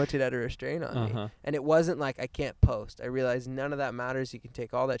hated how much it had a restraint on me. And it wasn't like I can't post. I realized none of that matters. You can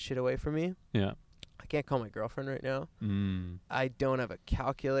take all that shit away from me. Yeah. I can't call my girlfriend right now. I don't have a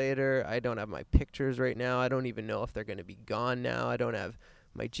calculator. I don't have my pictures right now. I don't even know if they're going to be gone now. I don't have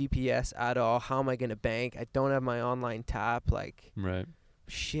my GPS at all. How am I going to bank? I don't have my online tap. Like,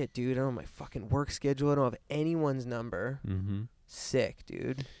 shit, dude. I don't have my fucking work schedule. I don't have anyone's number. Sick,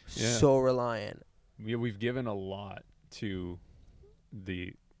 dude. Yeah. So reliant. We've given a lot to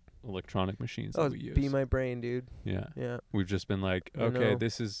the electronic machines Oh, that we use. be my brain, dude. Yeah. Yeah. We've just been like, okay,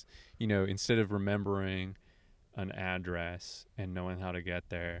 this is, you know, instead of remembering an address and knowing how to get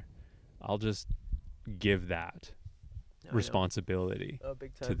there, I'll just give that responsibility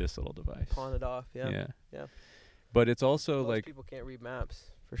big time. to this little device. Pawn it off, yeah. But it's also Most like people can't read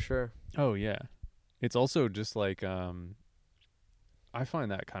maps, for sure. Oh yeah. It's also just like I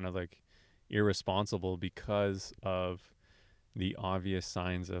find that kind of like irresponsible because of the obvious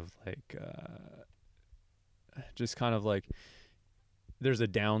signs of like just kind of like there's a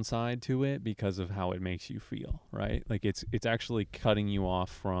downside to it because of how it makes you feel, right? Like it's actually cutting you off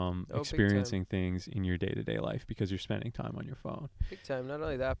from experiencing things in your day-to-day life because you're spending time on your phone. Big time. Not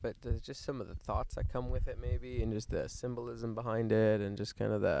only that, but just some of the thoughts that come with it maybe, and just the symbolism behind it, and just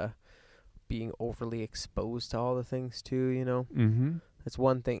kind of the being overly exposed to all the things too, you know? It's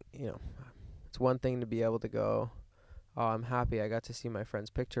one thing, you know, it's one thing to be able to go, oh, I'm happy I got to see my friend's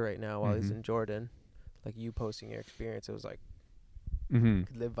picture right now while he's in Jordan. Like you posting your experience, it was like, I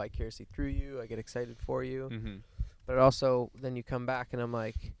could live vicariously through you. I get excited for you. But also, then you come back and I'm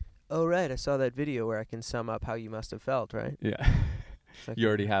like, oh, right, I saw that video where I can sum up how you must have felt, right? Yeah. Like you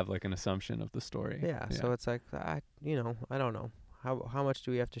already have like an assumption of the story. Yeah. So it's like, I don't know. How much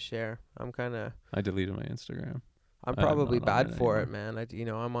do we have to share? I deleted my Instagram. I'm probably bad for it, man.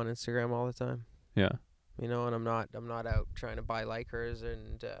 I'm on Instagram all the time. Yeah. You know, and I'm not out trying to buy likers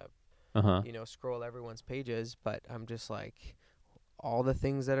and scroll everyone's pages, but I'm just like all the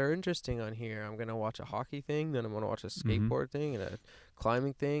things that are interesting on here. I'm gonna watch a hockey thing, then I'm gonna watch a skateboard thing and a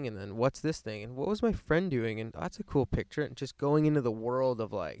climbing thing, and then what's this thing and what was my friend doing, and that's a cool picture, and just going into the world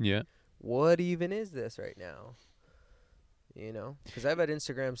of like, what even is this right now? You know, because I've had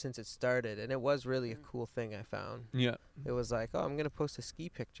Instagram since it started, and it was really a cool thing I found. Yeah. It was like, oh, I'm going to post a ski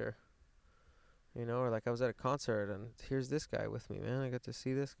picture, you know, or like I was at a concert, and here's this guy with me, man. I got to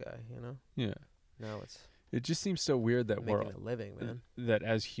see this guy, you know? Yeah. Now it just seems so weird that we're making a living, man. That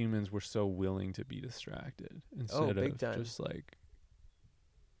as humans, we're so willing to be distracted instead of just like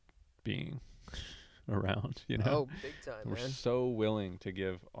being around, you know? Oh, big time, we're so willing to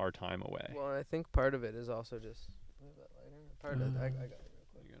give our time away. Well, I think part of it is also just... I got it real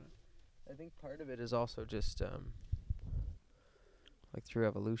quick. I think part of it is also just like through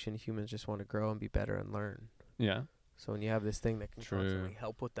evolution, humans just want to grow and be better and learn. Yeah. So when you have this thing that can True. constantly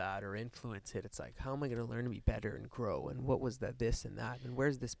help with that or influence it, it's like, how am I going to learn to be better and grow? And what was that, this and that? And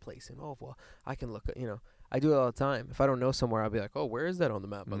where's this place? And, oh, well, I can look at, I do it all the time. If I don't know somewhere, I'll be like, oh, where is that on the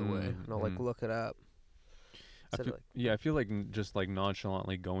map, by the way? And I'll, like, look it up. I feel like just, like,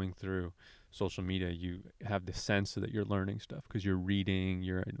 nonchalantly going through social media, you have the sense that you're learning stuff because you're reading,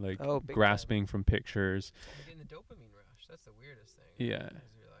 you're, like, grasping from pictures. You're getting the dopamine rush. That's the weirdest thing. Yeah.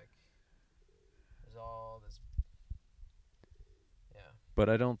 You're like, there's all this. Yeah. But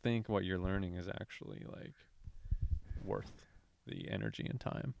I don't think what you're learning is actually, like, worth the energy and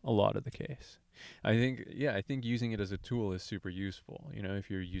time a lot of the case. I think using it as a tool is super useful, if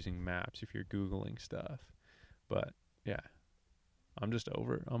you're using maps, if you're Googling stuff. But yeah, I'm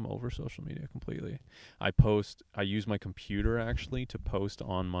over social media completely. I use my computer actually to post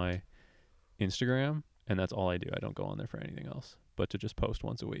on my Instagram, and that's all I do. I don't go on there for anything else but to just post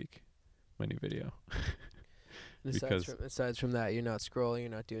once a week my new video. Aside from that, you're not scrolling, you're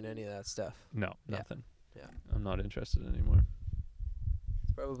not doing any of that stuff. No, nothing. Yeah. I'm not interested anymore.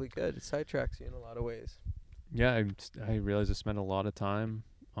 It's probably good. It sidetracks you in a lot of ways. Yeah, I realized I spent a lot of time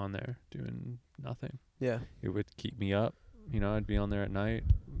on there doing nothing. Yeah. It would keep me up. I'd be on there at night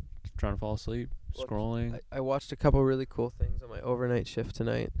trying to fall asleep, scrolling. I watched a couple really cool things on my overnight shift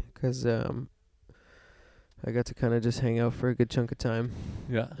tonight because I got to kind of just hang out for a good chunk of time.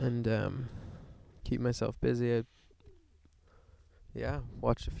 Yeah. And keep myself busy. I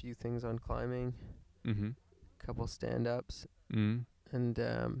watched a few things on climbing. Mm-hmm. A couple stand-ups. Mm-hmm.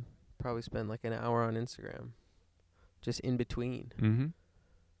 And probably spend like an hour on Instagram. Just in between. Mm-hmm.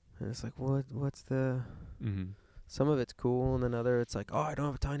 And it's like, what's the... Mm-hmm. Some of it's cool, and then I don't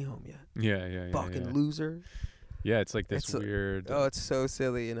have a tiny home yet. Yeah. Fucking loser. Yeah, it's like this weird... it's so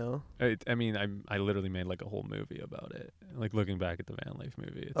silly, I literally made like a whole movie about it. Like looking back at the van life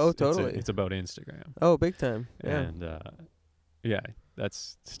movie. Totally. It's about Instagram. Oh, big time. Yeah. And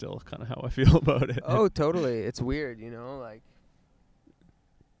that's still kind of how I feel about it. Oh, totally. It's weird,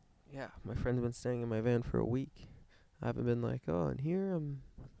 my friend's been staying in my van for a week. I haven't been like, and here I'm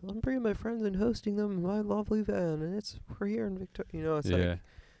bringing my friends and hosting them in my lovely van, and we're here in Victoria. It's like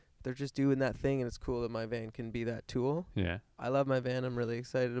they're just doing that thing, and it's cool that my van can be that tool. Yeah. I love my van. I'm really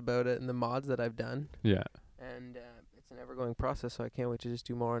excited about it and the mods that I've done. Yeah. And it's an ever-going process, so I can't wait to just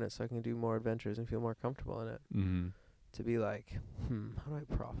do more on it so I can do more adventures and feel more comfortable in it. Mm-hmm. To be like, how do I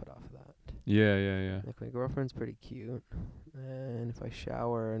profit off of that? Yeah. Like, my girlfriend's pretty cute, and if I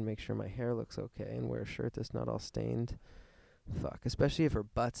shower and make sure my hair looks okay and wear a shirt that's not all stained, especially if her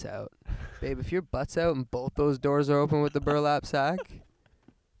butt's out. Babe, if your butt's out and both those doors are open with the burlap sack,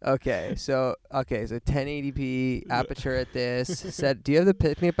 okay, so 1080p aperture at this. Do you have the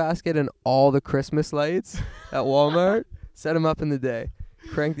picnic basket and all the Christmas lights at Walmart? Set them up in the day.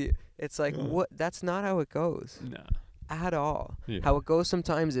 It's like, what? That's not how it goes. No. At all. Yeah. How it goes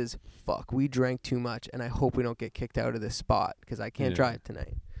sometimes is, we drank too much, and I hope we don't get kicked out of this spot because I can't drive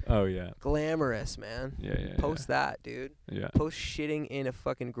tonight. Oh, yeah. Glamorous, man. Yeah. Post that, dude. Yeah. Post shitting in a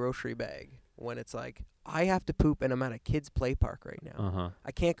fucking grocery bag when it's like, I have to poop and I'm at a kid's play park right now. Uh-huh.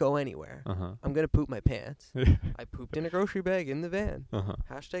 I can't go anywhere. Uh-huh. I'm going to poop my pants. I pooped in a grocery bag in the van. Uh-huh.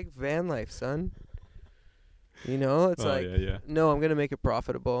 Hashtag van life, son. It's no, I'm going to make it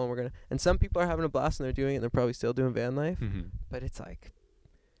profitable, and and some people are having a blast and they're doing it and they're probably still doing van life. Mm-hmm. But it's like,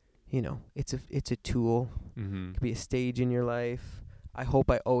 it's a tool. Mm-hmm. It could be a stage in your life. I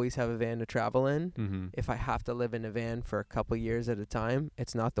hope I always have a van to travel in. Mm-hmm. If I have to live in a van for a couple years at a time,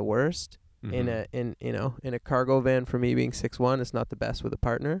 it's not the worst. Mm-hmm. In a cargo van, for me being 6'1", it's not the best with a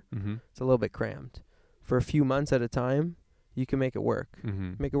partner. Mm-hmm. It's a little bit cramped. For a few months at a time, you can make it work.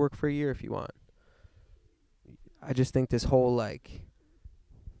 Mm-hmm. Make it work for a year if you want. I just think this whole, I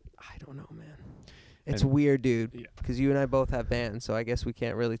don't know, man. It's weird, dude. Yeah. Because you and I both have vans, so I guess we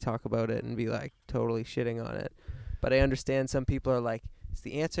can't really talk about it and be, totally shitting on it. But I understand some people are like, it's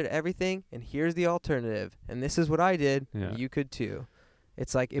the answer to everything, and here's the alternative. And this is what I did, and you could too.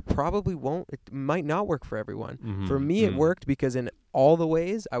 It's like, it might not work for everyone. Mm-hmm. For me, it worked because in all the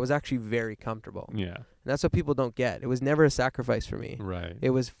ways, I was actually very comfortable. Yeah. And that's what people don't get. It was never a sacrifice for me. Right. It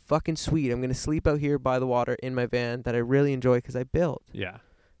was fucking sweet. I'm going to sleep out here by the water in my van that I really enjoy because I built. Yeah.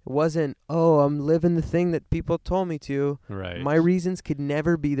 It wasn't, I'm living the thing that people told me to. Right. My reasons could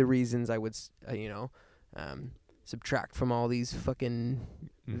never be the reasons I would, subtract from all these fucking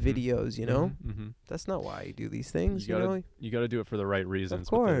videos, Mm-hmm. That's not why I do these things, you got to do it for the right reasons.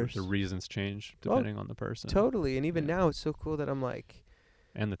 Of course. But the reasons change depending on the person. Totally. And even now, it's so cool that I'm like...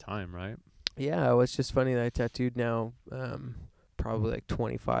 And the time, right? Yeah, it's just funny that I tattooed now probably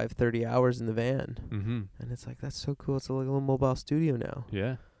 25, 30 hours in the van. Mm-hmm. And it's like, that's so cool. It's like a little mobile studio now.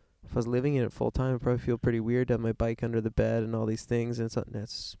 Yeah. if I was living in it full time, it'd probably feel pretty weird to have my bike under the bed and all these things. And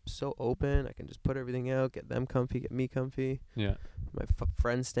it's so open. I can just put everything out, get them comfy, get me comfy. Yeah. My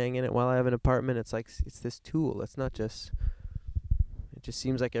friends staying in it while I have an apartment. It's like, it's this tool. It's not just, it just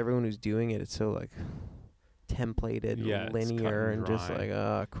seems like everyone who's doing it, it's so like templated, Yeah, it's cut linear, and and just dry.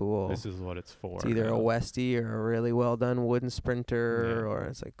 like, cool. This is what it's for. It's either a Westie or a really well done wooden Sprinter, Yeah. or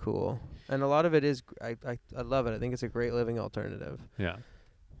it's like cool. And a lot of it is, I love it. I think it's a great living alternative. Yeah.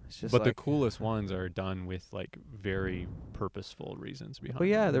 It's just But the like, coolest ones are done with like very purposeful reasons behind oh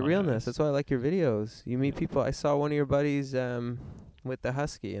yeah, them, the in my realness. eyes. That's why I like your videos. You meet Yeah. people. I saw one of your buddies with the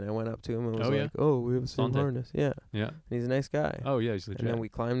husky, and I went up to him and was Oh, yeah? like, "Oh, we have the same Sante. harness." Yeah, Yeah. and he's a nice guy. Oh yeah, he's legit. And then we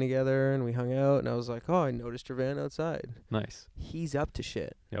climbed together and we hung out, and I was like, "Oh, I noticed your van outside." Nice. He's up to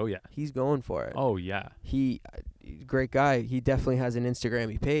shit. Oh yeah. He's going for it. Oh yeah. He, great guy. He definitely has an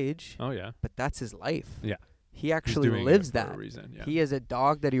Instagram-y page, Oh yeah. but that's his life. Yeah. He He's actually doing lives it for that. a reason. Yeah. He has a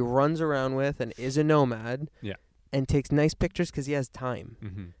dog that he runs around with and is a nomad. Yeah. And takes nice pictures because he has time.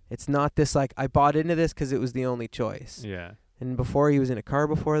 Mm-hmm. It's not this like, I bought into this because it was the only choice. Yeah. And before, he was in a car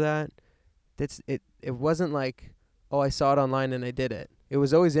before that. It wasn't like, oh, I saw it online and I did it. It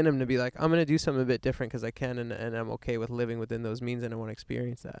was always in him to be like, I'm going to do something a bit different because I can, and I'm okay with living within those means, and I want to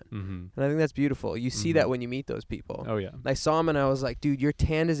experience that. Mm-hmm. And I think that's beautiful. You see that when you meet those people. Oh yeah. I saw him and I was like, dude, you're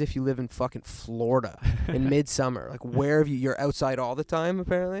tanned as if you live in fucking Florida in midsummer. Like, where have you? You're outside all the time,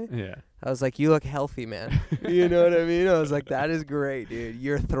 apparently. Yeah. I was like, you look healthy, man. You know what I mean? I was like, that is great, dude.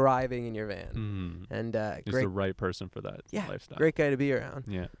 You're thriving in your van. Mm-hmm. And He's great, the right person for that Yeah, lifestyle. great guy to be around.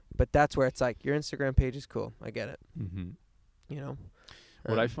 Yeah. But that's where it's like, your Instagram page is cool. I get it. Mm-hmm. You know?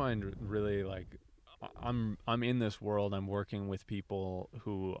 What I find really like, I'm in this world. I'm working with people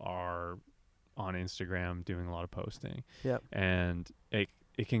who are on Instagram doing a lot of posting. Yep. And it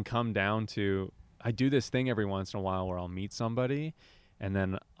can come down to, I do this thing every once in a while where I'll meet somebody and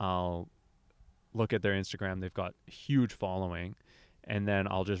then I'll look at their Instagram. They've got a huge following, and then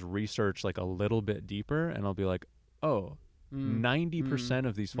I'll just research like a little bit deeper, and I'll be like, oh, 90%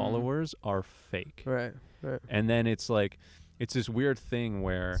 of these followers are fake. Right, right. And then it's like, it's this weird thing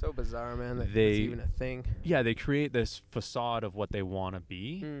where So bizarre, man, that that's they- even a thing. yeah, they create this facade of what they want to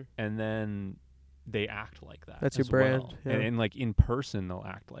be, Mm. and then they act like that. That's your as well. brand, yeah. And like in person, they'll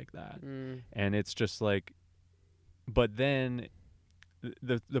act like that. Mm. And it's just like, but then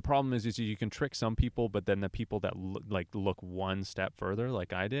the problem is you can trick some people, but then the people that look one step further,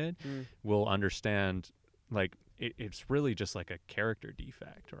 like I did, will understand like it's really just like a character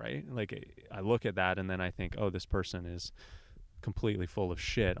defect, right? Like I look at that and then I think, oh, this person is completely full of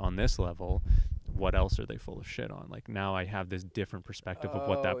shit on this level. What else are they full of shit on? Like now I have this different perspective of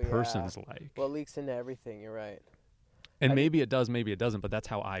what that Oh, yeah. person's like. Well, it leaks into everything. You're right. And maybe it does, maybe it doesn't, but that's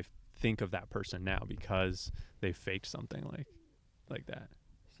how I think of that person now because they faked something like that.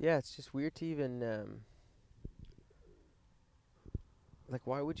 Yeah, it's just weird to even like,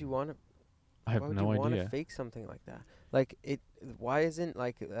 why would you want to? I have why would no you want idea. to fake something like that? Like it. Why isn't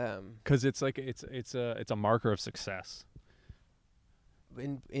like Because it's like it's a marker of success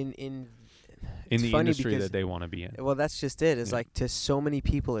in in it's the funny industry because- that they want to be in. well, that's just it. It's Yeah. like to so many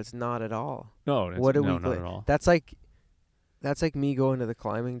people, it's not at all. No, it's, What do no, we? not at all. That's like me going to the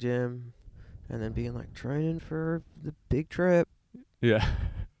climbing gym, and then being like training for the big trip. Yeah.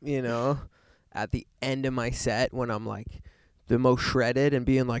 You know, at the end of my set when I'm like the most shredded and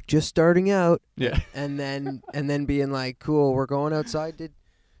being like just starting out. Yeah. And then being like, cool, we're going outside to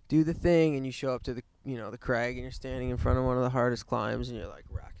do the thing, and you show up to the the crag and you're standing in front of one of the hardest climbs and you're like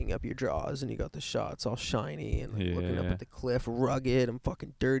racking up your jaws and you got the shots all shiny and like looking up Yeah. at the cliff, rugged, I'm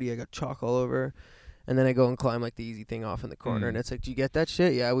fucking dirty, I got chalk all over. And then I go and climb like the easy thing off in the corner and it's like, do you get that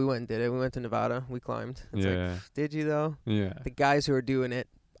shit? Yeah, we went and did it. We went to Nevada, we climbed. It's Yeah. like, did you though? Yeah. The guys who are doing it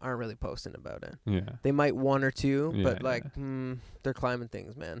aren't really posting about it. Yeah. They might one or two, Yeah, but like yeah. they're climbing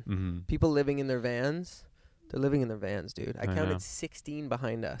things, man. Mm-hmm. People living in their vans, they're living in their vans, dude. I I counted know. 16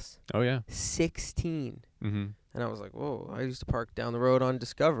 behind us. Oh yeah. 16. Mm-hmm. And I was like, whoa, I used to park down the road on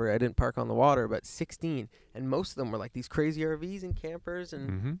Discovery. I didn't park on the water, but 16. And most of them were like these crazy RVs and campers and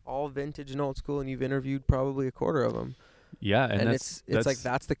Mm-hmm. all vintage and old school. And you've interviewed probably a quarter of them. Yeah, and it's like,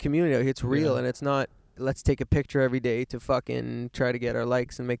 that's the community. It's real. Yeah. And it's not, let's take a picture every day to fucking try to get our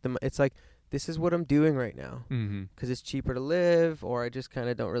likes and make them. It's like, this is what I'm doing right now. Mm-hmm. Because it's cheaper to live, or I just kind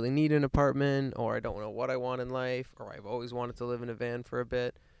of don't really need an apartment, or I don't know what I want in life, or I've always wanted to live in a van for a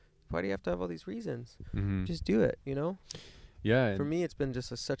bit. Why do you have to have all these reasons? Mm-hmm. Just do it, yeah. For me, it's been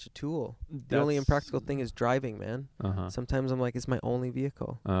just such a tool. The only impractical thing is driving, man. Uh-huh. Sometimes I'm like, it's my only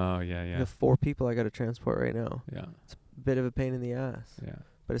vehicle. Oh yeah, I yeah, have 4 people I got to transport right now. yeah, A bit of a pain in the ass. yeah.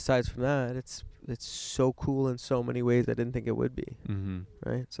 But aside from that, it's so cool in so many ways I didn't think it would be. Mm-hmm.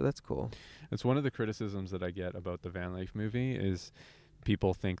 Right? So that's cool. It's one of the criticisms that I get about the Van Life movie is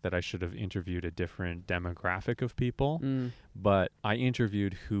people think that I should have interviewed a different demographic of people, but I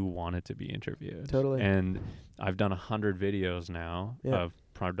interviewed who wanted to be interviewed. Totally. And I've done 100 videos now of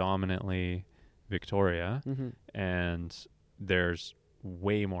predominantly Victoria, and there's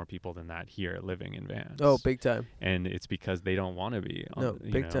way more people than that here living in vans. Oh, big time. And it's because they don't want to be on,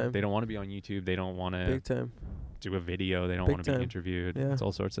 big time. They don't want to be on YouTube. They don't want to Big time. do a video. They don't Big want to be time. interviewed. Yeah. It's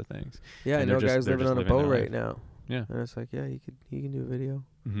all sorts of things. Yeah, And I know they're just- guys they're living just on a living boat their right life. now. Yeah. And it's like, yeah, you can do a video.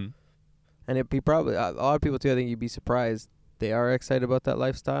 Mm-hmm. And it'd be probably a lot of people too. I think you'd be surprised. They are excited about that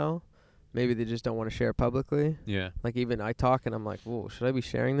lifestyle. Maybe they just don't want to share it publicly. Yeah. Like even I talk and I'm like, whoa, should I be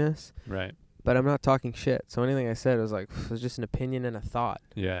sharing this? Right. But I'm not talking shit. So anything I said was like, it was just an opinion and a thought.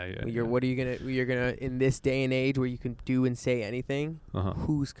 Yeah. Yeah. What are you you're gonna in this day and age where you can do and say anything? Uh-huh.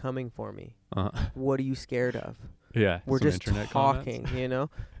 Who's coming for me? Uh-huh. What are you scared of? Yeah. We're some just internet talking, comments. you know?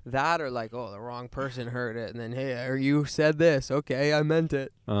 That or like, oh, the wrong person heard it. And then, hey, or you said this. Okay, I meant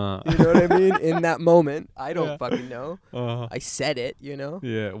it. You know what I mean? In that moment, I don't fucking know. I said it, you know?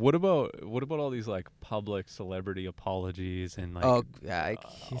 Yeah. What about all these like public celebrity apologies and like Oh, yeah.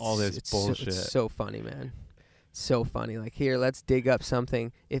 all this bullshit? It's so funny, man. So funny. Like, here, let's dig up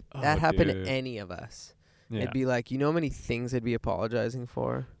something. If that happened to any of us, it'd be like, you know how many things they'd be apologizing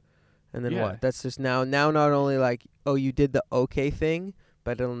for? And then what? That's just now not only like, oh, you did the okay thing,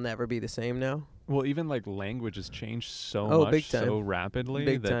 but it'll never be the same now. Well, even like language has changed so much big time. so rapidly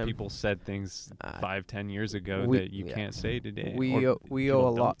Big that time. people said things 5-10 years ago we- that you yeah. can't say today. We or we people owe a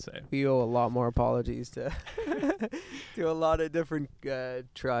lot. don't say. We owe a lot more apologies to to a lot of different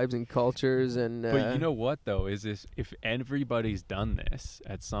tribes and cultures and. But you know what though is this: if everybody's done this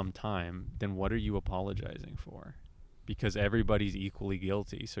at some time, then what are you apologizing for? Because everybody's equally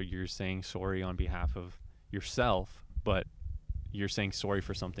guilty. So you're saying sorry on behalf of yourself, but you're saying sorry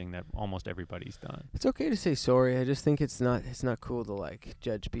for something that almost everybody's done. It's okay to say sorry. I just think it's not cool to like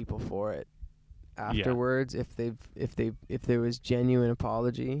judge people for it afterwards. If there was genuine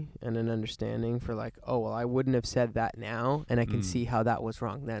apology and an understanding for like, oh well, I wouldn't have said that now, and I can see how that was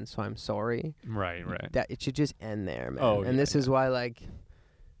wrong then, so I'm sorry. Right. That it should just end there, man. Oh, and this is why, like,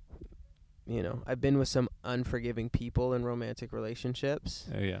 you know, I've been with some unforgiving people in romantic relationships.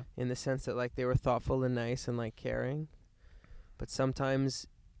 Oh yeah. In the sense that like they were thoughtful and nice and like caring, but sometimes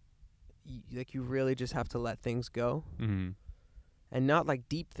you really just have to let things go. Mm-hmm. And not like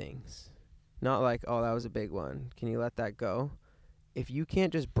deep things, not like, oh, that was a big one, can you let that go? If you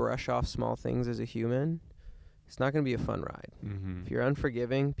can't just brush off small things as a human, it's not going to be a fun ride. Mm-hmm. If you're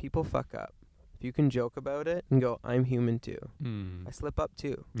unforgiving, people fuck up. If you can joke about it and go, I'm human too, I slip up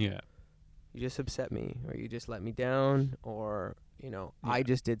too, Yeah. you just upset me, or you just let me down, or, you know, I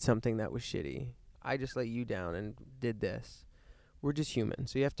just did something that was shitty, I just let you down and did this. We're just human,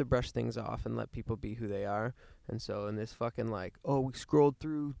 so you have to brush things off and let people be who they are. And so in this fucking like, oh, we scrolled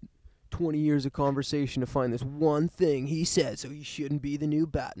through 20 years of conversation to find this one thing he said, so he shouldn't be the new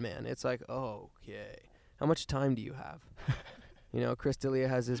Batman. It's like, oh, okay, how much time do you have? You know, Chris D'Elia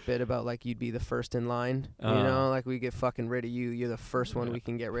has this bit about like you'd be the first in line. You know, like we get fucking rid of you. You're the first one we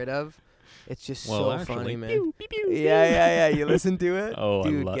can get rid of. It's just funny, man. Pew, pew, pew, Yeah. You listen to it? Oh,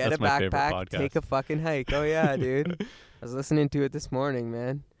 dude, I get that's a my favorite backpack, podcast. take a fucking hike. Oh yeah, dude. I was listening to it this morning,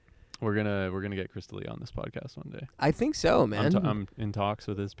 man. We're gonna get Chris D'Elia on this podcast one day. I think so, man. I'm in talks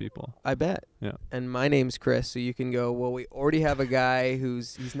with his people. I bet. Yeah. And my name's Chris, so you can go, well, we already have a guy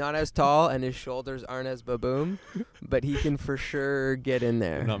he's not as tall and his shoulders aren't as baboom, but he can for sure get in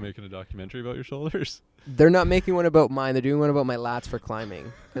there. They're not making a documentary about your shoulders. They're not making one about mine. They're doing one about my lats for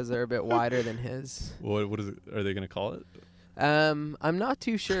climbing because they're a bit wider than his. What is it? Are they gonna call it? I'm not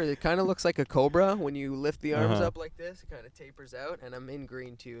too sure. It kind of looks like a cobra when you lift the arms up like this. It kind of tapers out, and I'm in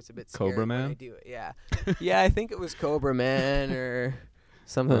green too. It's a bit scary Cobra when I Man? do it. Yeah, yeah. I think it was Cobra Man or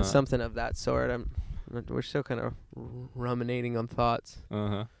something of that sort. We're still kind of ruminating on thoughts,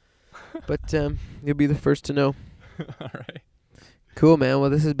 but you'll be the first to know. All right. Cool, man. Well,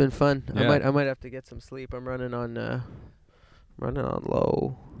 this has been fun. Yeah. I might have to get some sleep. I'm running on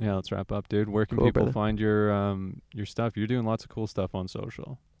low. Yeah, let's wrap up, dude. Where can Cool, people brother. find your stuff? You're doing lots of cool stuff on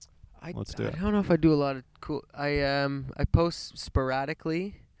social. Let's do it. I don't know if I do a lot of cool. I post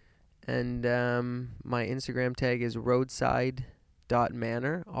sporadically, and my Instagram tag is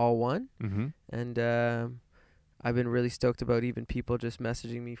roadside.manor, all one. Mm-hmm. And I've been really stoked about even people just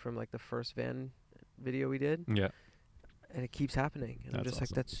messaging me from like the first van video we did, Yeah. and it keeps happening. And I'm That's just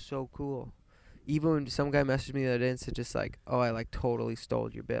awesome. like, that's so cool. Even when some guy messaged me the other day and said just like, oh, I like totally stole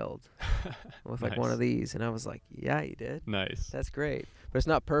your build with like one Nice. of these, and I was like, yeah, you did. Nice. That's great. but it's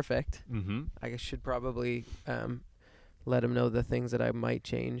not perfect. Mm-hmm. I should probably let him know the things that I might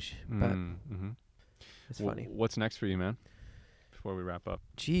change. But Mm-hmm. it's funny. What's next for you, man? Before we wrap up,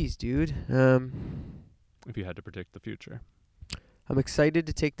 Jeez, dude. if you had to predict the future. I'm excited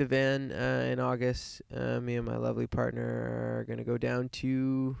to take the van in August. Me and my lovely partner are going to go down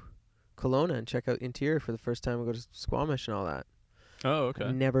to Kelowna and check out Interior for the first time. We'll go to Squamish and all that. Oh, okay.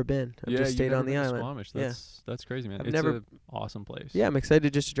 I've never been. I've Yeah, just you've stayed never on the been to island. Squamish. Yeah. That's crazy, man. I've It's never- an awesome place. Yeah, I'm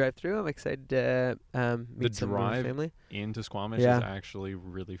excited just to drive through. I'm excited to meet some of my drive family. Into Squamish Yeah. is actually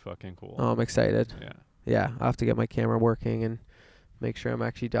really fucking cool. Oh, I'm excited. Yeah. Yeah, I'll have to get my camera working and make sure I'm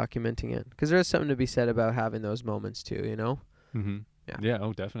actually documenting it. Because there's something to be said about having those moments too, you know? Mm-hmm. Yeah. Yeah.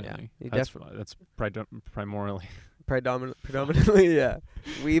 Oh, definitely. you That's primarily. Predominantly, yeah.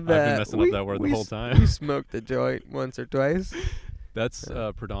 We've I've been messing up that word the whole time. We smoked the joint once or twice. That's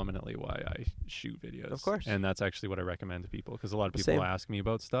Yeah. predominantly why I shoot videos. Of course. And that's actually what I recommend to people, because a lot of people Same. ask me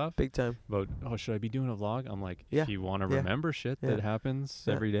about stuff. Big time. About, oh, should I be doing a vlog? I'm like, Yeah. if you want to Yeah. remember shit Yeah. that happens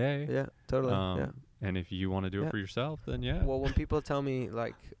Yeah. every day, Yeah, totally. Yeah. and if you want to do Yeah. it for yourself, then yeah. Well, when people tell me,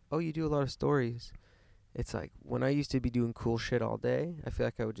 like, oh, you do a lot of stories, it's like, when I used to be doing cool shit all day, I feel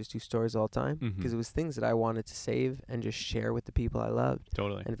like I would just do stories all the time. Because Mhm. it was things that I wanted to save and just share with the people I loved.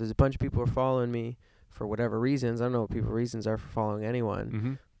 Totally. And if there's a bunch of people who are following me for whatever reasons, I don't know what people's reasons are for following anyone,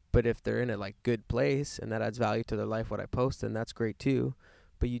 Mm-hmm. but if they're in a like good place and that adds value to their life, what I post, then that's great too.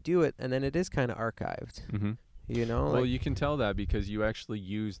 But you do it, and then it is kind of archived, Mm-hmm. you know? Well, like, you can tell that because you actually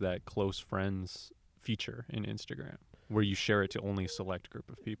use that close friends feature in Instagram, where you share it to only a select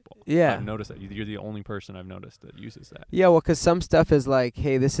group of people. Yeah. I've noticed that. You're the only person I've noticed that uses that. yeah, well, 'cause some stuff is like,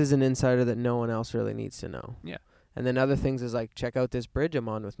 hey, this is an insider that no one else really needs to know. Yeah. And then other things is like, check out this bridge I'm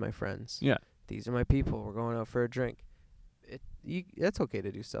on with my friends. Yeah. These are my people. We're going out for a drink. It's okay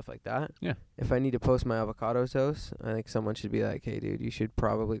to do stuff like that. Yeah. If I need to post my avocado toast, I think someone should be like, hey, dude, you should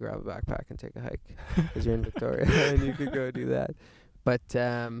probably grab a backpack and take a hike because you're in Victoria and you could go do that. But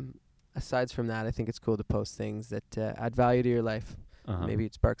aside from that, I think it's cool to post things that add value to your life. Uh-huh. Maybe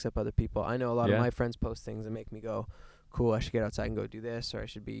it sparks up other people. I know a lot of Yeah. my friends post things that make me go, cool, I should get outside and go do this, or I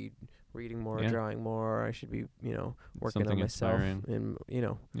should be reading more, Yeah. drawing more, or I should be, working Something on myself. inspiring.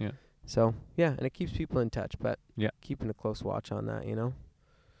 And, Yeah. So, yeah, and it keeps people in touch, but Yeah. keeping a close watch on that,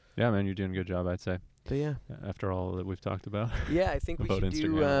 Yeah, man, you're doing a good job, I'd say. But yeah. After all that we've talked about. Yeah, I think we About should Instagram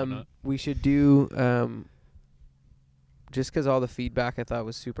do, and whatnot. just 'cause all the feedback I thought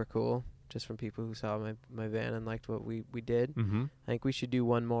was super cool, just from people who saw my van and liked what we did. Mm-hmm. I think we should do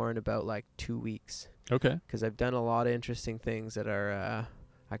one more in about like 2 weeks. Okay. 'Cause I've done a lot of interesting things that are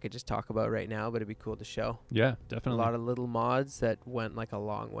I could just talk about right now, but it'd be cool to show. Yeah, A definitely. lot of little mods that went like a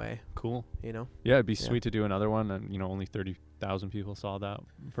long way, Cool. you know? Yeah, it'd be Yeah. sweet to do another one, and only 30,000 people saw that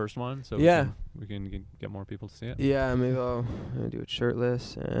first one, so Yeah. we can get more people to see it. Yeah, maybe I'll do it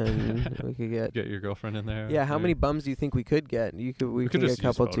shirtless, and we could get. Get your girlfriend in there. Yeah, how maybe. many bums do you think we could get? We We could could get just a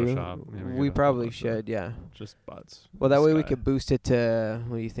couple use too. Photoshop. Maybe We get a probably bunch of should, yeah. Just butts. Well, that way we Sky. could boost it to,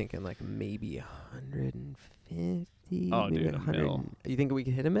 what are you thinking, like maybe 150? Oh, maybe dude, a 100. mil. You think we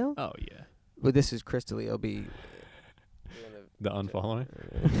could hit a mil? Oh yeah. Well, this is crystally. It'll be. The unfollowing.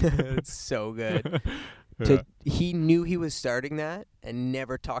 It's so good. Yeah. He knew he was starting that and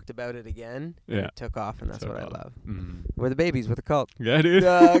never talked about it again. And Yeah. it took off, and that's Took what off. I love. Mhm. We're the babies. We're the cult. Yeah, dude.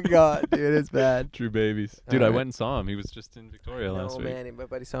 Oh God, dude, it's bad. True babies. Dude, I Alright. went and saw him. He was just in Victoria last Oh week. man, my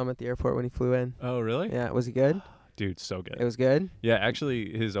buddy saw him at the airport when he flew in. Oh, really? Yeah, was he good? Dude, so good. It was good. Yeah,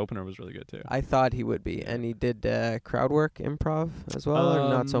 actually, his opener was really good too. I thought he would be, and he did crowd work, improv as well, or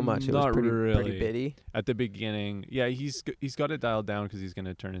not so much. It was Not pretty really. bitty. At the beginning, yeah, he's got it dialed down because he's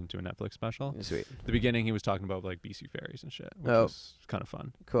gonna turn it into a Netflix special. Sweet, At the beginning, he was talking about like BC ferries and shit, which Oh. was kind of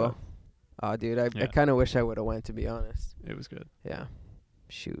fun. cool. Oh, dude, I Yeah. kind of wish I would have went, to be honest. It was good. Yeah,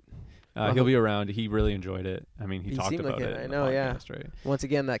 shoot. He'll be around. He really enjoyed it. I mean, he He talked seemed like about it. it. I in know, the yeah. podcast, right? Once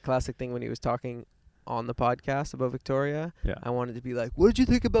again, that classic thing when he was talking on the podcast about Victoria. Yeah. I wanted to be like, "What did you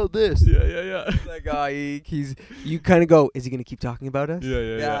think about this?" Yeah. Like, oh, he's. You kind of go, "Is he gonna keep talking about us?"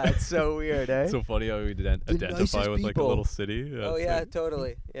 Yeah. It's so weird, eh? It's so funny how we identify nicest with like a people. little city. Oh it's yeah, like,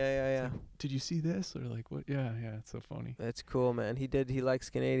 totally. Yeah. did you see this? Or like what? Yeah. It's so funny. That's cool, man. He likes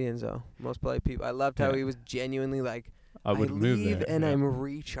Canadians though. Most polite people. I loved how Yeah. he was genuinely like, I would move leave there. and yeah. I'm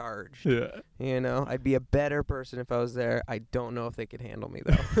recharged. Yeah. I'd be a better person if I was there. I don't know if they could handle me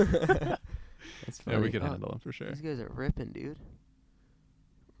though. That's funny. Yeah, we could Oh, handle him for sure. These guys are ripping, dude.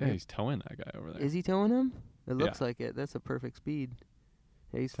 Yeah, he's towing that guy over there. Is he towing him? It Yeah. looks like it. That's a perfect speed.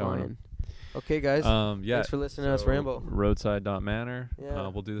 Yeah, he's Towing flying. him. Okay, guys. Yeah. Thanks for listening to us so ramble. Roadside.manor. Yeah.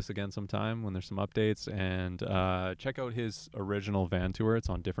 We'll do this again sometime when there's some updates. And check out his original van tour. It's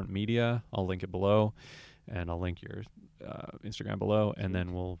on different media. I'll link it below. and I'll link your Instagram below, and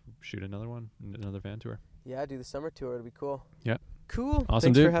then we'll shoot another van tour. Yeah, do the summer tour. It'll be cool. Yeah. Cool. Awesome,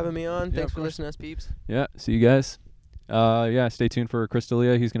 Thanks dude. for having me on. Yeah, Thanks of for course. listening to us, peeps. Yeah, see you guys. Yeah, stay tuned for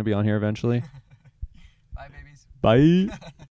Crystalia. He's going to be on here eventually. Bye, babies. Bye.